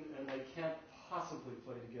of tune, and they can't possibly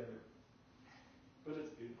play together. But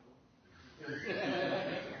it's beautiful.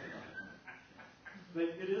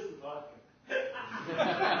 It is the vodka.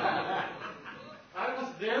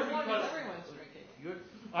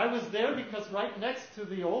 I was there because right next to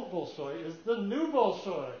the old Bolshoi is the new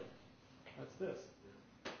Bolshoi. That's this.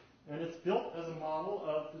 And it's built as a model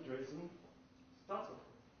of the Dresden Staatsoper.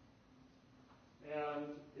 And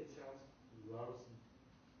it sounds lousy.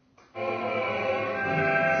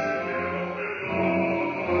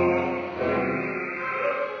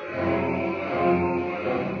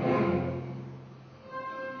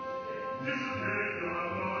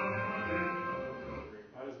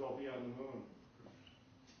 Might as well be on the moon.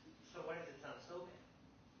 So why does it sound so bad?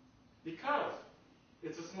 Because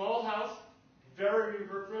it's a small house, very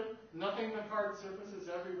reverberant, nothing but hard surfaces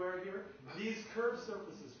everywhere here. These curved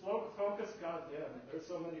surfaces, focus, goddamn, there's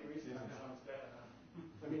so many reasons it sounds bad.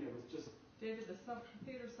 I mean, it was just... David, the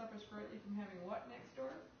theater suffers greatly from having what next door?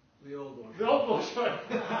 The old one. The old Bolshoi.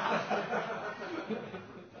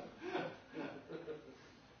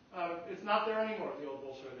 It's not there anymore, the old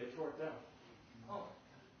Bolshoi. They tore it down. Oh.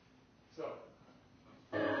 So,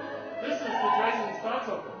 this is the Dresden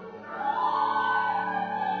Staatsoper.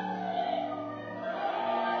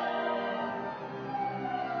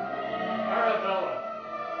 Arabella.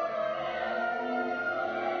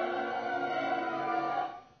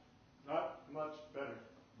 Not much better.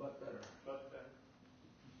 But better. But better.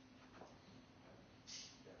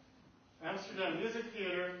 Amsterdam Music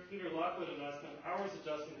Theater, Peter Lockwood and I spent hours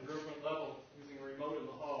adjusting the reverberant level using a remote in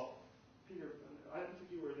the hall. Peter, I don't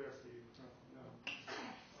think you were there, Steve. No.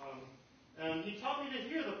 And he taught me to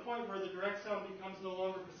hear the point where the direct sound becomes no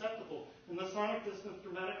longer perceptible, and the sonic distance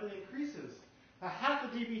dramatically increases. A half a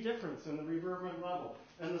dB difference in the reverberant level,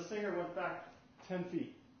 and the singer went back 10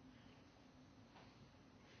 feet.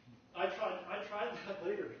 I tried that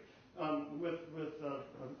later with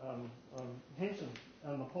Haitian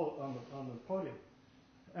on the podium,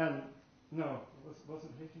 and no, it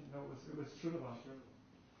wasn't Haitian. No, it was Schunevan.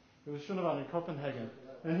 It was Schunevan in Copenhagen,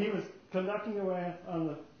 and he was conducting away on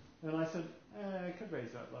the, and I said, I could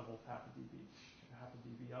raise that level half a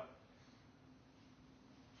dB up.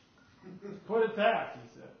 Put it back, he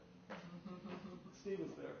said. Steve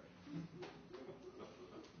was there.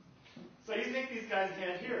 So you think these guys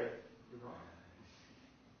can't hear it? You're wrong.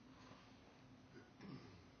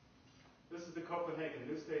 This is the Copenhagen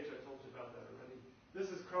new stage. I told you about that already. This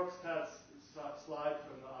is Krogstad's slide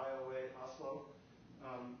from the IOA Oslo.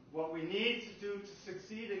 What we need to do to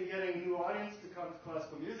succeed in getting new audience to come to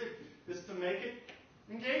classical music is to make it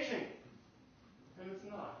engaging. And it's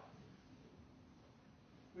not.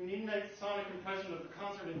 We need to make the sonic impression of the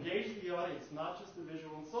concert engage the audience, not just the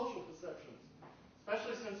visual and social perceptions.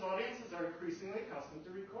 Especially since audiences are increasingly accustomed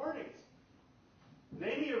to recordings.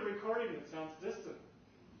 Name me a recording that sounds distant.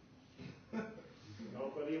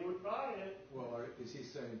 Nobody would buy it. Well, is he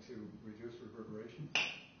saying to reduce reverberation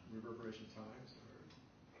times, or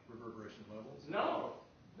reverberation levels? No.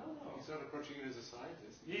 He's not approaching it as a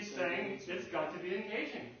scientist. He's saying it's got to be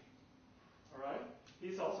engaging. All right?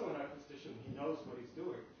 He's also an acoustician. He knows what he's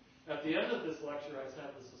doing. At the end of this lecture, I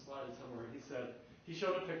have this slide somewhere. He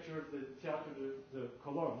showed a picture of the Théâtre de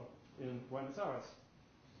Cologne in Buenos Aires.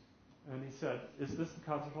 And he said, is this the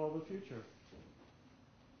concert hall of the future?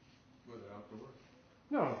 Was it outdoor?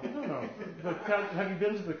 No. Have you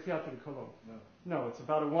been to the Théâtre de Cologne? No. No, it's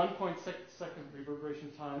about a 1.6 second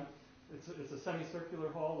reverberation time. It's a semicircular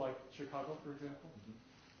hall like Chicago, for example.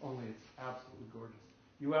 Mm-hmm. Only it's absolutely gorgeous.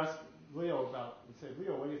 You ask Leo about, you say,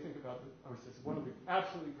 Leo, what do you think about it? He says, one of the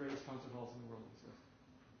absolutely greatest concert halls in the world.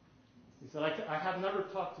 He said, I have never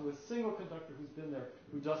talked to a single conductor who's been there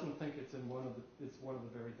who doesn't think it's one of the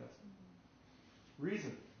very best.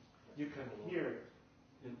 Reason, you can hear it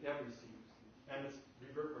in every scene, and it's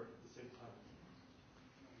reverberant at the same time.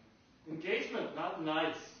 Engagement, not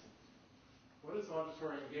nice. What is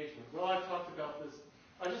auditory engagement? Well, I've talked about this.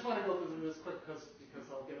 I just want to go through this quick because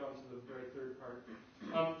I'll get on to the very third part.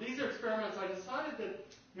 These are experiments. I decided that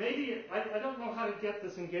maybe I don't know how to get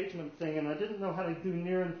this engagement thing, and I didn't know how to do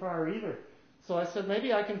near and far either. So I said,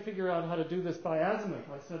 maybe I can figure out how to do this by azimuth.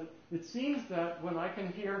 I said, it seems that when I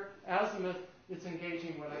can hear azimuth, it's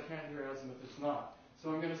engaging. When I can't hear azimuth, it's not. So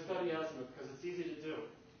I'm going to study azimuth because it's easy to do.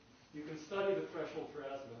 You can study the threshold for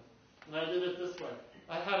azimuth. And I did it this way.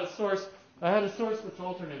 I had a source which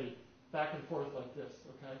alternated back and forth like this,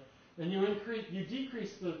 okay? And you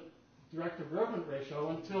decrease the directive reverberant ratio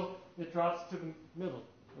until it drops to the middle,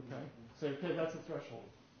 okay? So, okay, that's a threshold.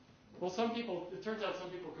 Well, it turns out some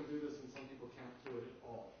people can do this and some people can't do it at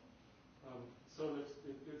all. So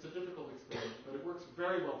it's a difficult experiment, but it works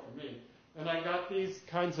very well for me. And I got these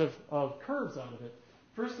kinds of curves out of it.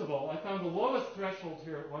 First of all, I found the lowest threshold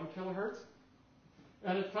here at 1 kilohertz.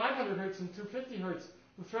 And at 500 hertz and 250 hertz,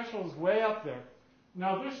 the threshold is way up there.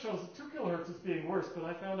 Now this shows that 2 kilohertz as being worse, but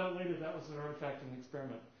I found out later that was an artifact in the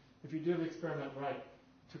experiment. If you do the experiment right,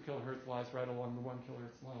 2 kilohertz lies right along the 1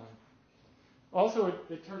 kilohertz line. Also,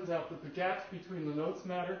 it turns out that the gaps between the notes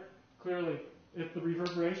matter. Clearly, if the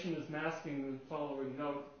reverberation is masking the following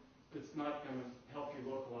note, it's not going to help you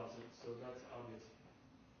localize it, so that's obvious.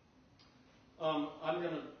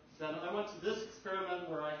 Then I went to this experiment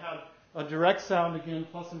where I had a direct sound, again,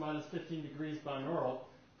 plus or minus 15 degrees binaural,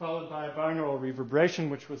 followed by a binaural reverberation,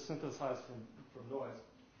 which was synthesized from noise.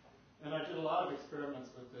 And I did a lot of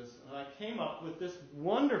experiments with this, and I came up with this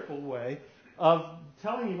wonderful way of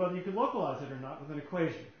telling you whether you can localize it or not with an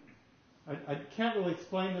equation. I can't really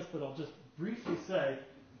explain this, but I'll just briefly say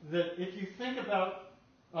that if you think about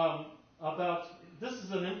this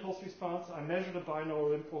is an impulse response. I measured a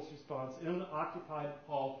binaural impulse response in the occupied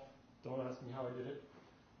hall. Don't ask me how I did it.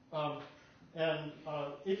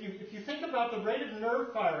 If you think about the rate of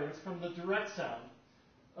nerve firings from the direct sound,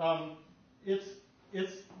 I'm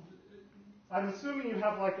assuming you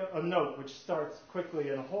have like a note which starts quickly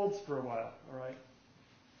and holds for a while, all right?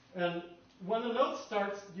 And when the note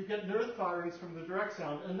starts, you get nerve firings from the direct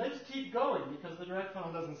sound, and they just keep going because the direct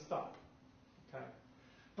sound doesn't stop, okay?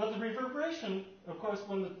 But the reverberation, of course,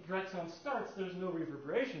 when the direct sound starts, there's no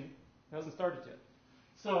reverberation. It hasn't started yet.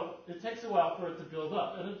 So it takes a while for it to build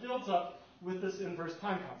up, and it builds up with this inverse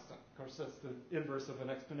time constant. Of course, that's the inverse of an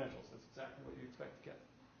exponential, so that's exactly what you expect to get.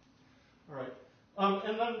 All right.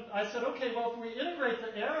 And then I said, okay, well, if we integrate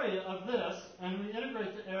the area of this and we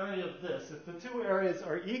integrate the area of this, if the two areas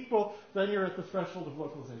are equal, then you're at the threshold of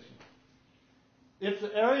localization. If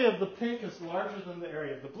the area of the pink is larger than the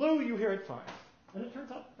area of the blue, you hear it fine. And it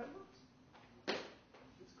turns out that works.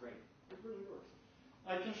 It's great. It really works.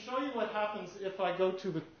 I can show you what happens if I go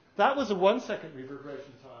to the... That was a 1 second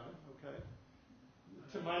reverberation time, okay,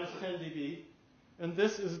 to minus 10 dB. And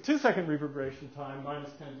this is a 2 second reverberation time,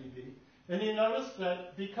 minus 10 dB. And you notice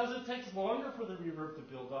that because it takes longer for the reverb to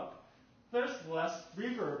build up, there's less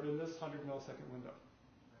reverb in this 100 millisecond window.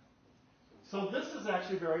 So this is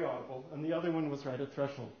actually very audible, and the other one was right at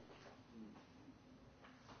threshold.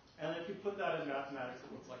 And if you put that in mathematics,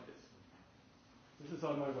 it looks like this. This is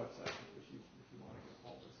on my website if you want to get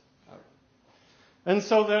all this out. And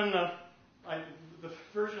so then the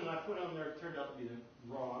version I put on there turned out to be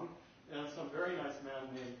wrong, and some very nice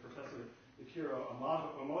man named Professor Ikiro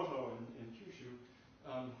Emoto in Kyushu,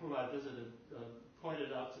 whom I visited,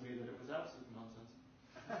 pointed out to me that it was absolute nonsense.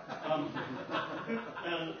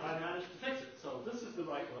 And I managed to fix it. So this is the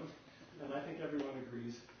right one, and I think everyone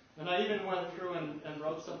agrees. And I even went through and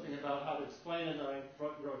wrote something about how to explain it. I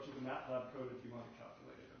wrote you the MATLAB code if you want to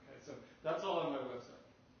calculate it. Okay, so that's all on my website.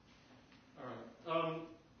 All right.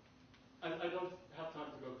 I don't have time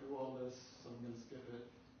to go through all this, so I'm going to skip it.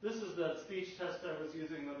 This is that speech test I was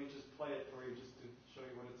using. Let me just play it for you just to show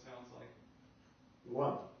you what it sounds like.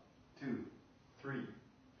 1, 2, 3,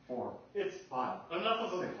 4. It's 5. Enough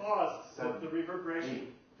of a 6, pause 7, that the reverberation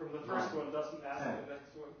 8, from the first 9, one doesn't ask 10. the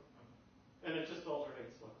next one. And it just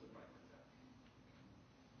alternates left and right like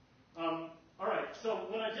that. All right, so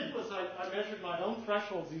what I did was I measured my own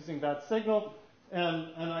thresholds using that signal,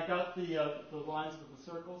 and I got the lines with the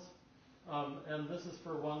circles. And this is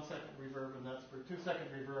for 1 second reverb, and that's for 2 second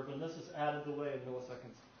reverb, and this is added delay in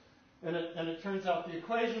milliseconds. And it turns out the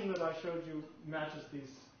equation that I showed you matches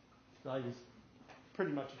these values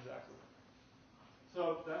pretty much exactly.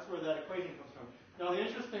 So that's where that equation comes from. Now the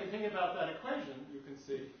interesting thing about that equation, you can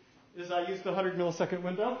see, is I used the 100 millisecond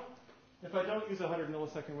window. If I don't use a 100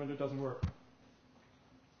 millisecond window, it doesn't work.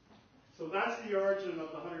 So that's the origin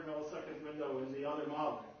of the 100 millisecond window in the other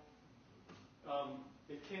model.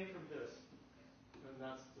 It came from this, and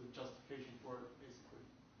that's the justification for it, basically.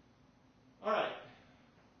 All right.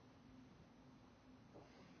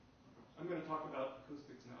 I'm going to talk about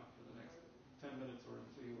acoustics now for the next 10 minutes or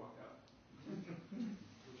until you walk out,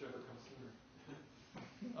 whichever comes sooner.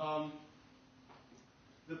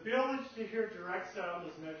 The ability to hear direct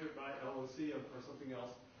sound as measured by LOC or something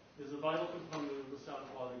else is a vital component of the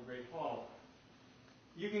sound quality of Great Hall.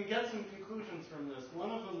 You can get some conclusions from this.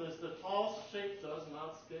 One of them is that Hall's shape does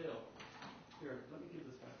not scale. Here, let me give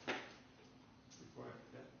this back to you before I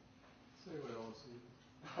forget. Say what LOC.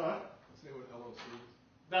 Huh? Say what LOC is.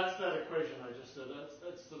 That's that equation I just said.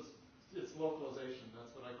 It's localization.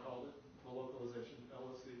 That's what I called it. The localization,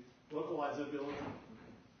 LOC. Localizability.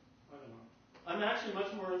 I don't know. I'm actually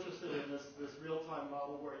much more interested in this real-time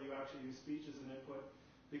model where you actually use speech as an input.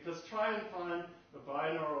 Because try and find a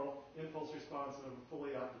binaural impulse response in a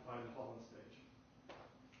fully occupied hall and stage.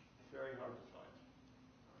 Very hard to find.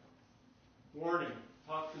 Warning,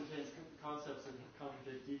 talk contains concepts that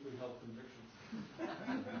contradict deeply held convictions.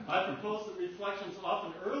 I propose that reflections,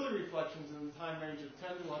 often early reflections in the time range of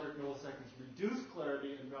 10 to 100 milliseconds, reduce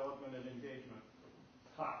clarity, envelopment, and engagement.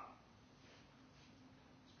 Ha!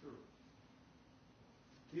 It's true.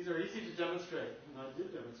 These are easy to demonstrate, and I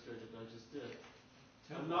did demonstrate it. I just did.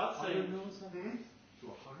 I'm not saying 100 milliseconds to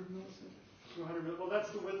 100 milliseconds. 200 mil. Well,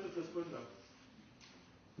 that's the width of this window.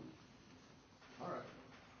 All right.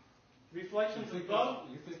 Reflections You think above.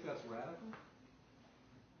 you think that's radical?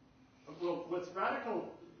 Well, what's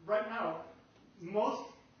radical right now,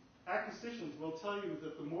 most acousticians will tell you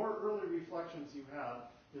that the more early reflections you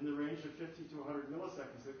have in the range of 50 to 100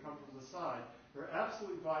 milliseconds that come from the side are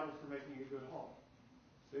absolutely vital for making a good hall.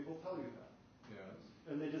 They will tell you that. Yes.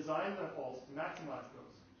 And they design their halls to maximize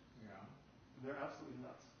those. Yeah. And they're absolutely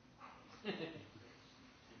nuts. Okay,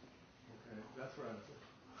 that's radical.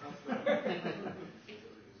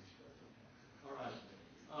 All right.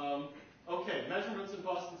 Okay, measurements in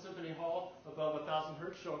Boston Symphony Hall above 1,000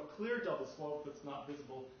 hertz show a clear double slope that's not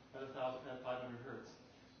visible at 500 hertz.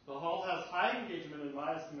 The hall has high engagement, in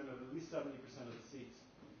my estimate, of at least 70% of the seats.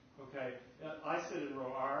 Okay, I sit in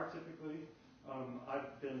row R typically.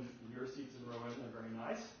 I've been in your seats in row N. They're very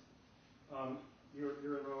nice. You're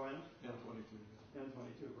in row N? N22.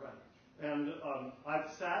 N22, right. And I've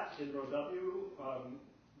sat in row W,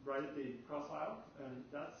 right at the cross aisle, and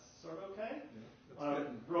that's sort of okay. Yeah,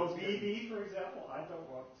 row BB, for example, I don't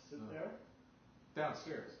want to sit there.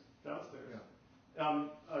 Downstairs. Downstairs. Yeah.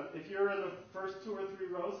 If you're in the first 2 or 3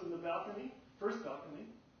 rows in the balcony, first balcony,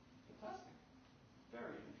 fantastic. Very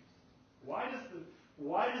interesting.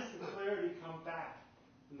 Why does the clarity come back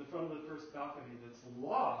in the front of the first balcony that's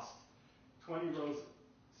lost 20 rows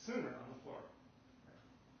sooner on the floor?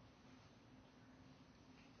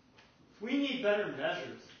 We need better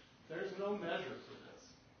measures. There's no measure for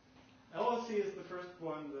this. LOC is the first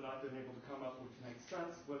one that I've been able to come up with, which makes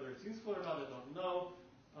sense. Whether it's useful or not, I don't know.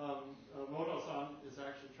 Moto-san is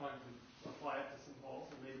actually trying to apply it to some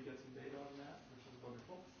halls and maybe get some data on that, which is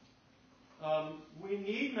wonderful. We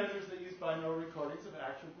need measures that use binaural recordings of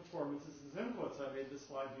actual performances as inputs. I made this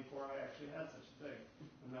slide before I actually had such a thing,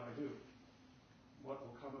 and now I do. What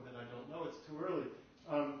will come of it, I don't know. It's too early.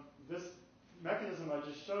 This mechanism I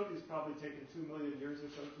just showed you has probably taken 2 million years or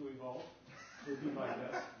so to evolve, would be my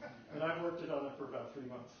guess. And I've worked it on it for about 3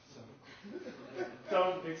 months, so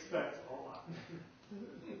don't expect a lot.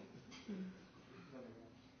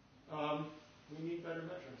 We need better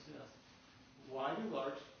measures, yes. Why do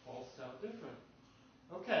large halls sound different?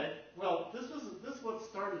 Okay, well, this is what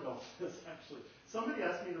started all this, actually. Somebody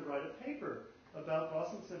asked me to write a paper about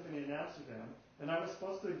Boston Symphony in Amsterdam, and I was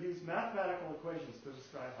supposed to use mathematical equations to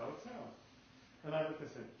describe how it sounds. And I looked and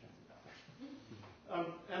said, can't do that.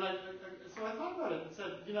 So I thought about it and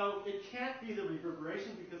said, it can't be the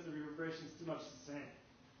reverberation because the reverberation is too much the same.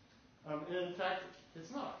 And in fact, it's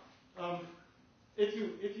not. If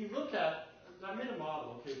you look at, I made a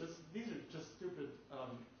model. Okay, these are just stupid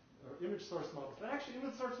image source models, but actually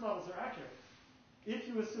image source models are accurate. If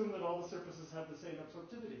you assume that all the surfaces have the same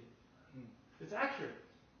absorptivity, it's accurate.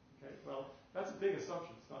 Okay, well, that's a big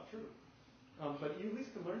assumption. It's not true, but you at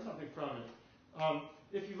least can learn something from it.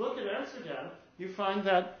 If you look at Amsterdam, you find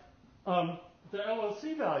that the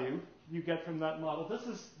LOC value you get from that model, this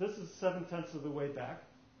is 7/10 of the way back,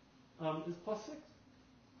 is +6.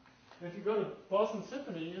 And if you go to Boston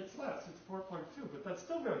Symphony, it's less. It's 4.2, but that's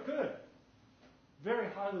still very good. Very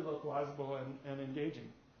highly localizable and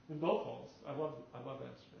engaging in both halls. I love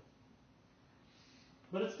Amsterdam.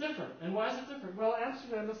 But it's different. And why is it different? Well,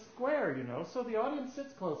 Amsterdam is square, so the audience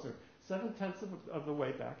sits closer. 7/10 of the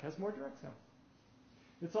way back has more direct sound.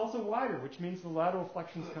 It's also wider, which means the lateral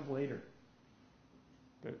flexions come later.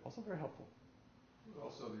 But also very helpful.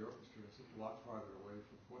 Also, the orchestra is a lot farther away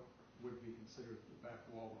from what would be considered the back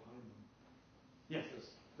wall behind them. Yes,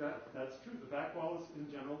 that's true. The back wall is,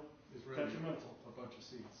 in general, is really detrimental. A bunch of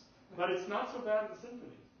seats. But it's not so bad in the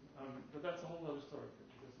symphony. But that's a whole other story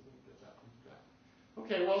because we didn't get that one back.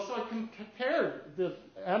 Okay, well, so I compared the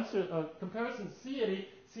comparisons C80,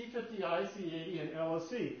 C50i, C80, and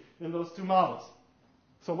LOC in those two models.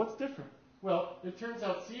 So what's different? Well, it turns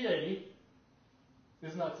out C80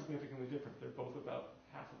 is not significantly different. They're both about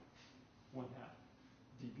 1/2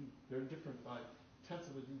 dB. They're different by 1/10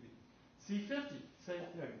 of a dB. C50, same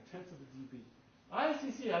thing, 1/10 of a dB.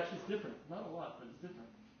 ICC actually is different. Not a lot, but it's different.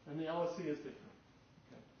 And the LOC is different.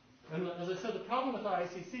 Okay. And as I said, the problem with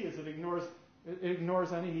ICC is it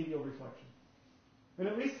ignores any medial reflection. And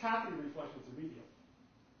at least half of your reflections are medial.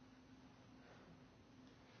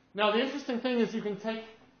 Now, the interesting thing is you can take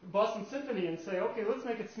Boston Symphony and say, okay, let's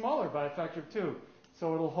make it smaller by a factor of 2.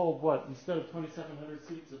 So it'll hold what? Instead of 2,700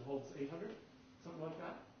 seats, it holds 800? Something like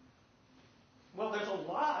that? Well, there's a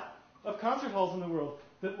lot of concert halls in the world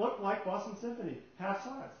that look like Boston Symphony, half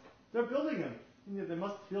size. They're building them. They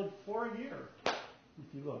must build 4 a year.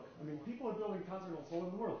 if you look. I mean, people are building concert halls all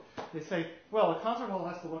over the world. They say, well, a concert hall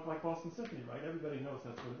has to look like Boston Symphony, right? Everybody knows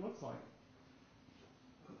that's what it looks like.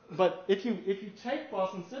 But if you take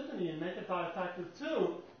Boston Symphony and make it by a factor of 2,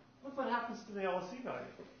 look what happens to the LSE value.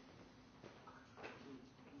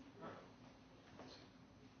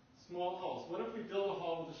 Small halls. What if we build a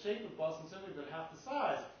hall with the shape of Boston Symphony but half the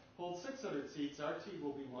size? Hold 600 seats. RT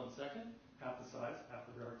will be 1 second. Half the size, half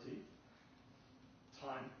of RT.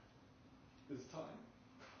 Time is time.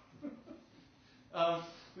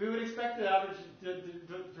 We would expect the average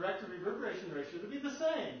direct-to-reverberation ratio to be the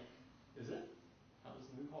same. Is it? How does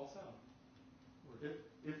the new hall sound?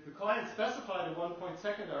 If the client specified a 1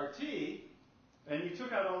 second RT, and you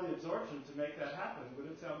took out all the absorption to make that happen, would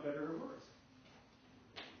it sound better or worse?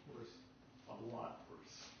 Worse. A lot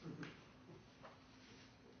worse.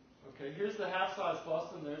 Okay, here's the half-size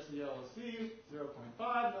Boston. There's the LSE,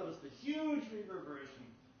 0.5. Notice the huge reverberation.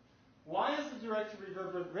 Why is the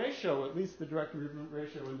direct-to-reverberant ratio, at least the direct-to-reverberant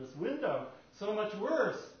ratio in this window, so much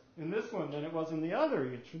worse in this one than it was in the other?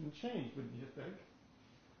 It shouldn't change, wouldn't you think?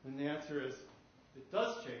 And the answer is, it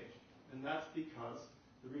does change. And that's because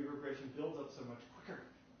the reverberation builds up so much quicker.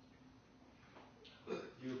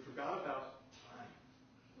 You forgot about time.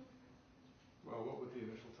 Well, what would the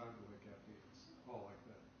initial time delay gap be? It's all like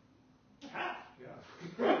that. Half. Yeah.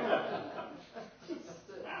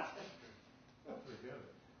 Half. Forget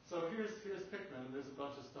it. So here's Pickman, and there's a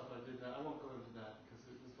bunch of stuff I did that. I won't go into that because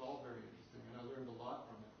it was all very interesting, and I learned a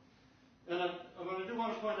lot from it. And I do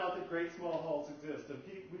want to point out that great small halls exist, and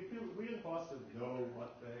we in Boston know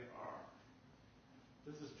what they are.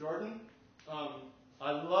 This is Jordan.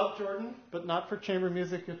 I love Jordan, but not for chamber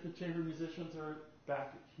music if the chamber musicians are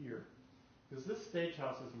back here, because this stage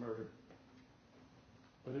house is murder.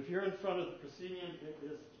 But if you're in front of the proscenium, it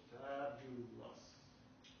is fabulous.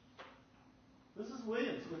 This is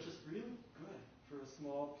Williams, which is really good for a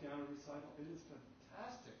small piano recital. It is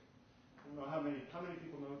fantastic. I don't know how many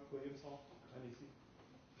people know Williams Hall? NEC?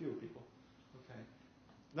 Few people. Okay.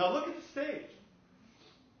 Now look at the stage.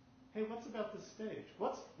 Hey, what's about this stage?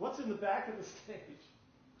 What's in the back of the stage?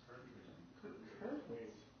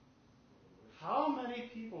 Curtains. How many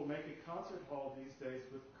people make a concert hall these days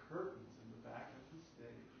with curtains in the back of the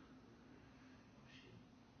stage?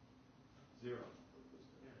 0.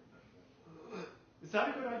 Is that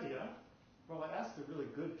a good idea? Well, I asked a really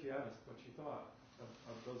good pianist what she thought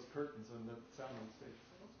of those curtains and the sound on the stage. She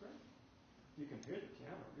said, that's great. You can hear the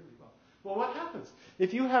piano really well. Well, what happens?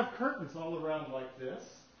 If you have curtains all around like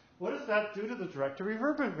this, what does that do to the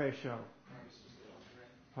direct-to-reverberant ratio?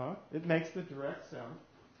 Huh? It makes the direct sound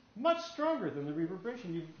much stronger than the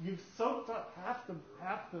reverberation. You've soaked up half the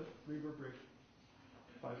reverberation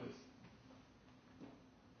by this.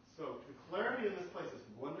 So the clarity in this place is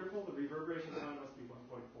wonderful. The reverberation line must be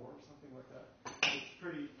 1.4 or something like that. It's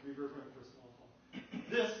pretty reverberant for a small hall.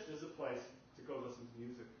 This is a place to go listen to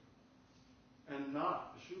music, and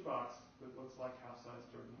not a shoebox that looks like half-size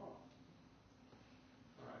Jordan Hall.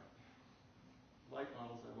 All right. Light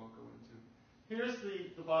models I won't go into. Here's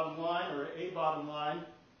the bottom line, or a bottom line.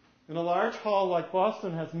 In a large hall like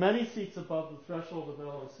Boston has many seats above the threshold of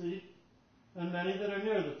LOC, and many that are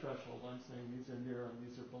near the threshold. I'm saying these are near and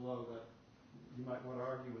these are below that. You might want to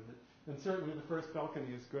argue with it. And certainly the first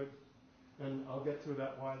balcony is good. And I'll get to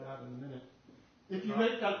why that in a minute. If you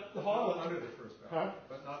make that the hall under the first balcony,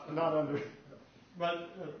 but not under. But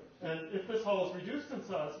and if this hall is reduced in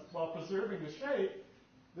size while preserving the shape,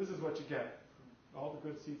 this is what you get. All the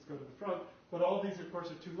good seats go to the front, but all these, of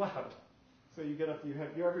course, are too loud. So you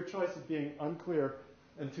have your choice of being unclear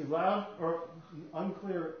and too loud, or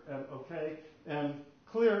unclear and okay, and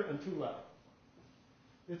clear and too loud.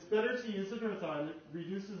 It's better to use a design that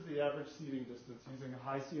reduces the average seating distance using a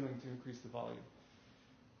high ceiling to increase the volume.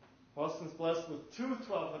 Boston's blessed with 2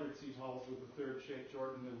 1,200-seat halls with the third shape,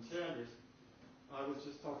 Jordan and Sanders. I was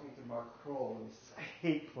just talking to Mark Kroll, and he says, I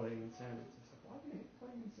hate playing in Sanders. I said, why do you hate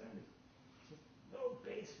playing in Sanders? He said, no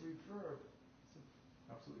bass reverb. I said,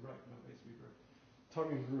 absolutely right, no bass reverb.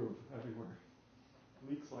 Tongue and groove everywhere.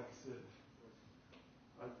 Leaks like a sieve.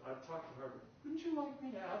 I've talked to her, wouldn't you like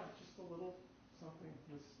me to add just a little something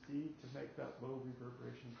with Steve to make that low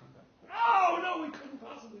reverberation come back? No, we couldn't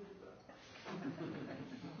possibly do that.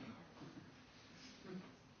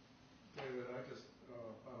 David, I just,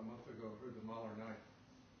 about a month ago, heard the Mahler Ninth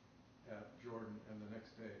at Jordan, and the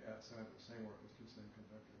next day at Sanders, same orchestra, same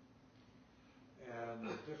conductor. And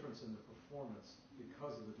the difference in the performance,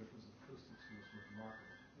 because of the difference in acoustics, was remarkable.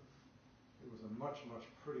 It was a much, much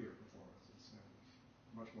prettier performance at Sanders,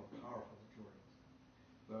 much more powerful at Jordan's.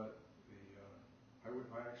 But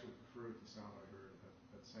I actually preferred the sound I heard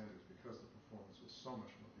at Sanders because the performance was so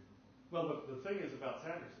much more beautiful. Well, the thing is about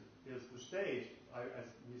Sanders is the stage,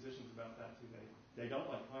 as musicians about that too, they don't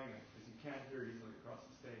like playing it because you can't hear easily across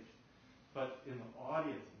the stage. But in the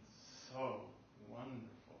audience, it's so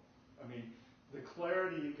wonderful. I mean, the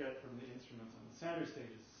clarity you get from the instruments on the Sanders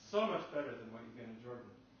stage is so much better than what you get in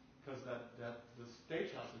Jordan. Because the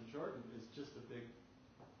stage house in Jordan is just a big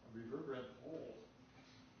reverberant hole.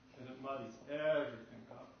 And it muddies everything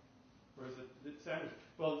up. Whereas at Sanders,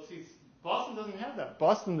 well, see, Boston doesn't have that.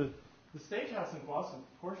 Boston, the stage house in Boston,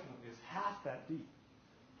 proportionately, is half that deep.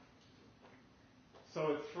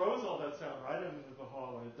 So it throws all that sound right into the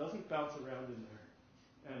hall, and it doesn't bounce around in there.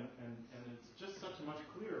 And it's just such a much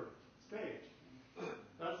clearer stage.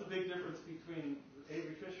 That's the big difference between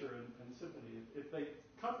Avery Fisher and Symphony. If they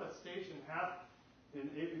cut that stage in half in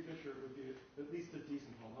Avery Fisher, it would be at least a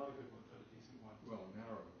decent hall. Not a good one, but a decent one. Well,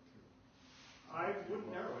 narrow it too. I wouldn't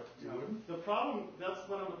narrow it. You wouldn't? The problem, that's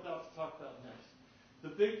what I'm about to talk about next.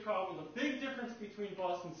 The big problem, the big difference between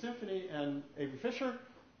Boston Symphony and Avery Fisher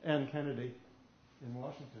and Kennedy in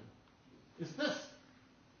Washington is this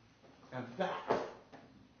and that.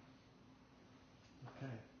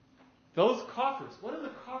 Okay. Those coffers, what do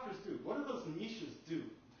the coffers do? What do those niches do?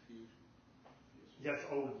 Yes,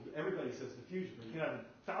 everybody says diffusion. You can have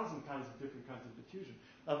 1,000 kinds of different kinds of diffusion.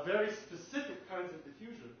 A very specific kinds of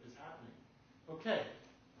diffusion is happening. Okay,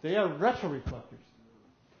 they are retroreflectors.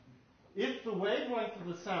 If the wavelength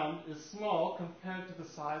of the sound is small compared to the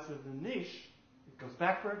size of the niche, it goes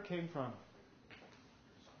back where it came from.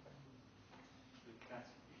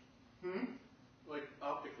 Like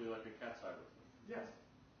optically, like a cat's eye reflector. Yes.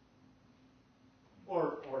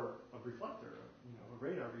 Or a reflector, a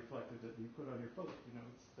radar reflector that you put on your phone.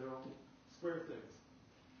 They're all square things.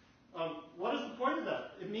 What is the point of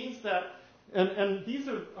that? It means that, and these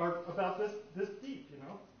are about this deep,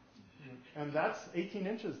 and that's 18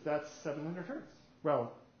 inches. That's 700 hertz.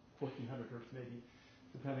 Well, 1,400 hertz maybe,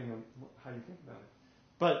 depending on how you think about it.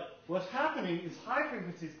 But what's happening is high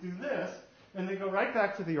frequencies do this, and they go right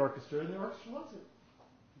back to the orchestra, and the orchestra loves it.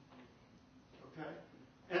 Okay?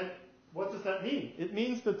 And what does that mean? It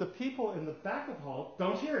means that the people in the back of the hall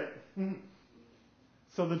don't hear it.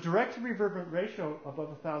 So the direct to reverberant ratio above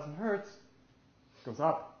 1,000 hertz goes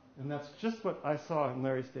up. And that's just what I saw in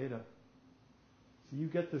Larry's data. So you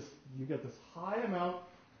get this high amount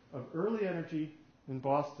of early energy in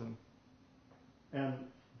Boston. And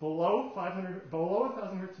below 1,000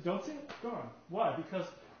 hertz, you don't see it gone. Why? Because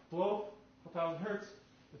below 1,000 hertz,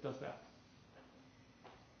 it does that.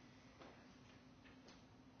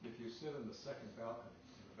 If you sit in the second balcony,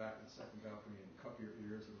 in the back of the second balcony, and cup your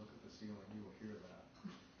ears and look at the ceiling, you will hear that.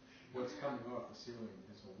 What's coming off the ceiling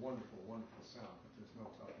is a wonderful, wonderful sound, but there's no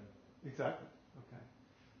top end. Exactly. Okay.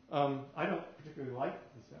 I don't particularly like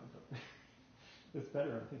the sound, but it's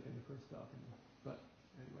better, I think, in the first balcony. But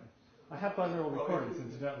anyway, I have binaural recordings,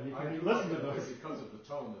 incidentally. You can listen to those. Because of the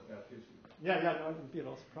tone that gives you. Yeah, no, I wouldn't be at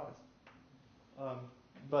all surprised.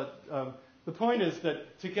 But the point is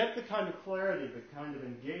that to get the kind of clarity, the kind of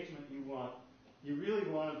engagement you want, you really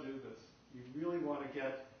want to do this. You really want to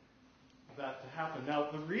get that to happen. Now,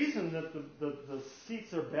 the reason that the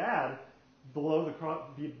seats are bad below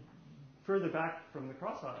further back from the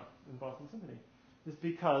cross aisle in Boston Symphony is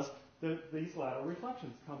because these lateral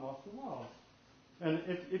reflections come off the walls. And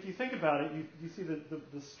if you think about it, you see that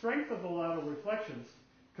the strength of the lateral reflections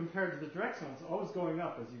compared to the direct sound is always going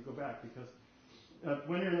up as you go back, because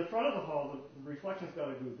when you're in the front of the hall, the reflection's got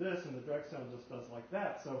to do this, and the direct sound just does like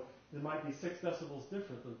that. So it might be 6 decibels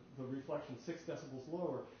different, the reflection 6 decibels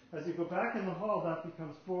lower. As you go back in the hall, that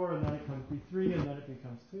becomes 4, and then it becomes 3, and then it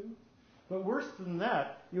becomes 2. But worse than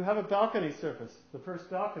that, you have a balcony surface, the first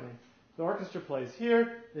balcony. The orchestra plays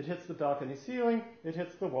here, it hits the balcony ceiling, it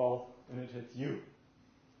hits the wall, and it hits you.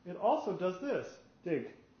 It also does this. Dig,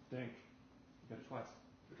 dink. You get it twice.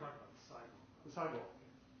 We're talking about the sidewall. The sidewall.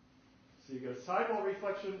 So you get a sidewall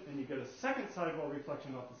reflection, and you get a second sidewall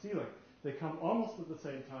reflection off the ceiling. They come almost at the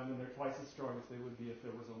same time, and they're twice as strong as they would be if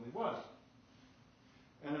there was only one.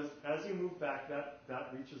 And as you move back,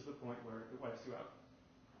 that reaches the point where it wipes you out.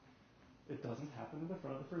 It doesn't happen in the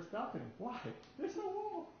front of the first balcony. Why? There's no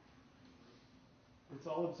wall. It's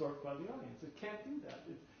all absorbed by the audience. It can't do that.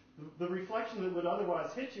 The reflection that would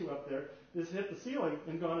otherwise hit you up there is hit the ceiling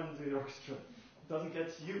and gone into the orchestra. It doesn't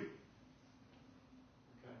get to you.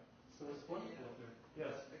 Okay. So it's wonderful up there.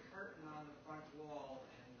 Yes. The curtain on the front wall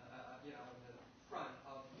and in the front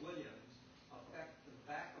of Williams affect the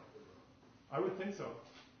back of the room. I would think so.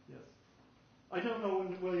 Yes. I don't know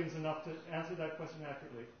Williams enough to answer that question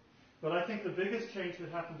accurately, but I think the biggest change that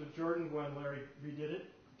happened to Jordan when Larry redid it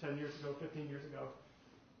 10 years ago, 15 years ago,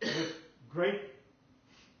 with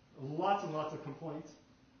lots and lots of complaints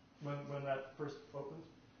when that first opened,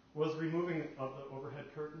 was removing of the overhead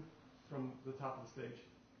curtain from the top of the stage.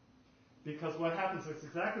 Because what happens, it's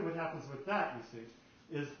exactly what happens with that, you see,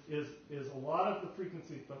 is a lot of the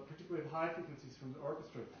frequencies, but particularly the high frequencies from the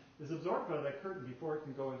orchestra, is absorbed by that curtain before it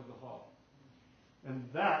can go into the hall. And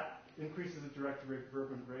that increases the direct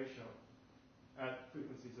reverberant ratio at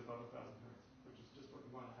frequencies above 1,000 hertz, which is just what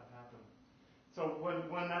we want to have happen. So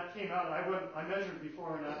when that came out, I measured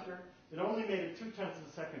before and after. It only made a 0.2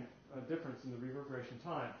 second difference in the reverberation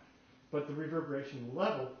time. But the reverberation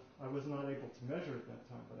level, I was not able to measure at that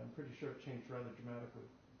time, but I'm pretty sure it changed rather dramatically,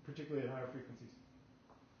 particularly at higher frequencies.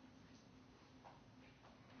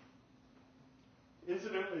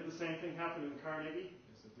 Incidentally, the same thing happened in Carnegie.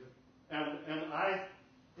 Yes, it did. And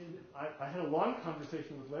I had a long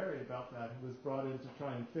conversation with Larry about that, who was brought in to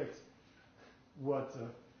try and fix what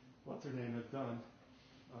what's her name had done,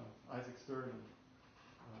 Isaac Stern and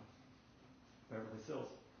Beverly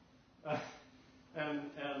Sills.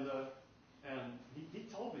 And he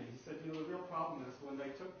told me, he said, you know, the real problem is when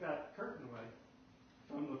they took that curtain away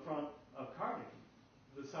from the front of Carnegie,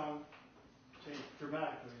 the sound changed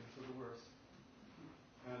dramatically for the worse.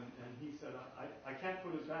 And he said, I can't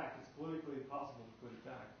put it back. It's politically impossible to put it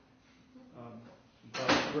back.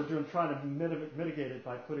 But we're trying to mitigate it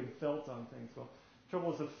by putting felt on things. Well, the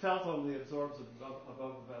trouble is the felt only absorbs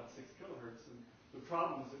above about 6 kilohertz, and the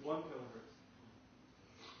problem is at 1 kilohertz.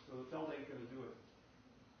 So the felt ain't going to do it.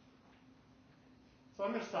 So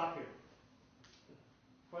I'm going to stop here.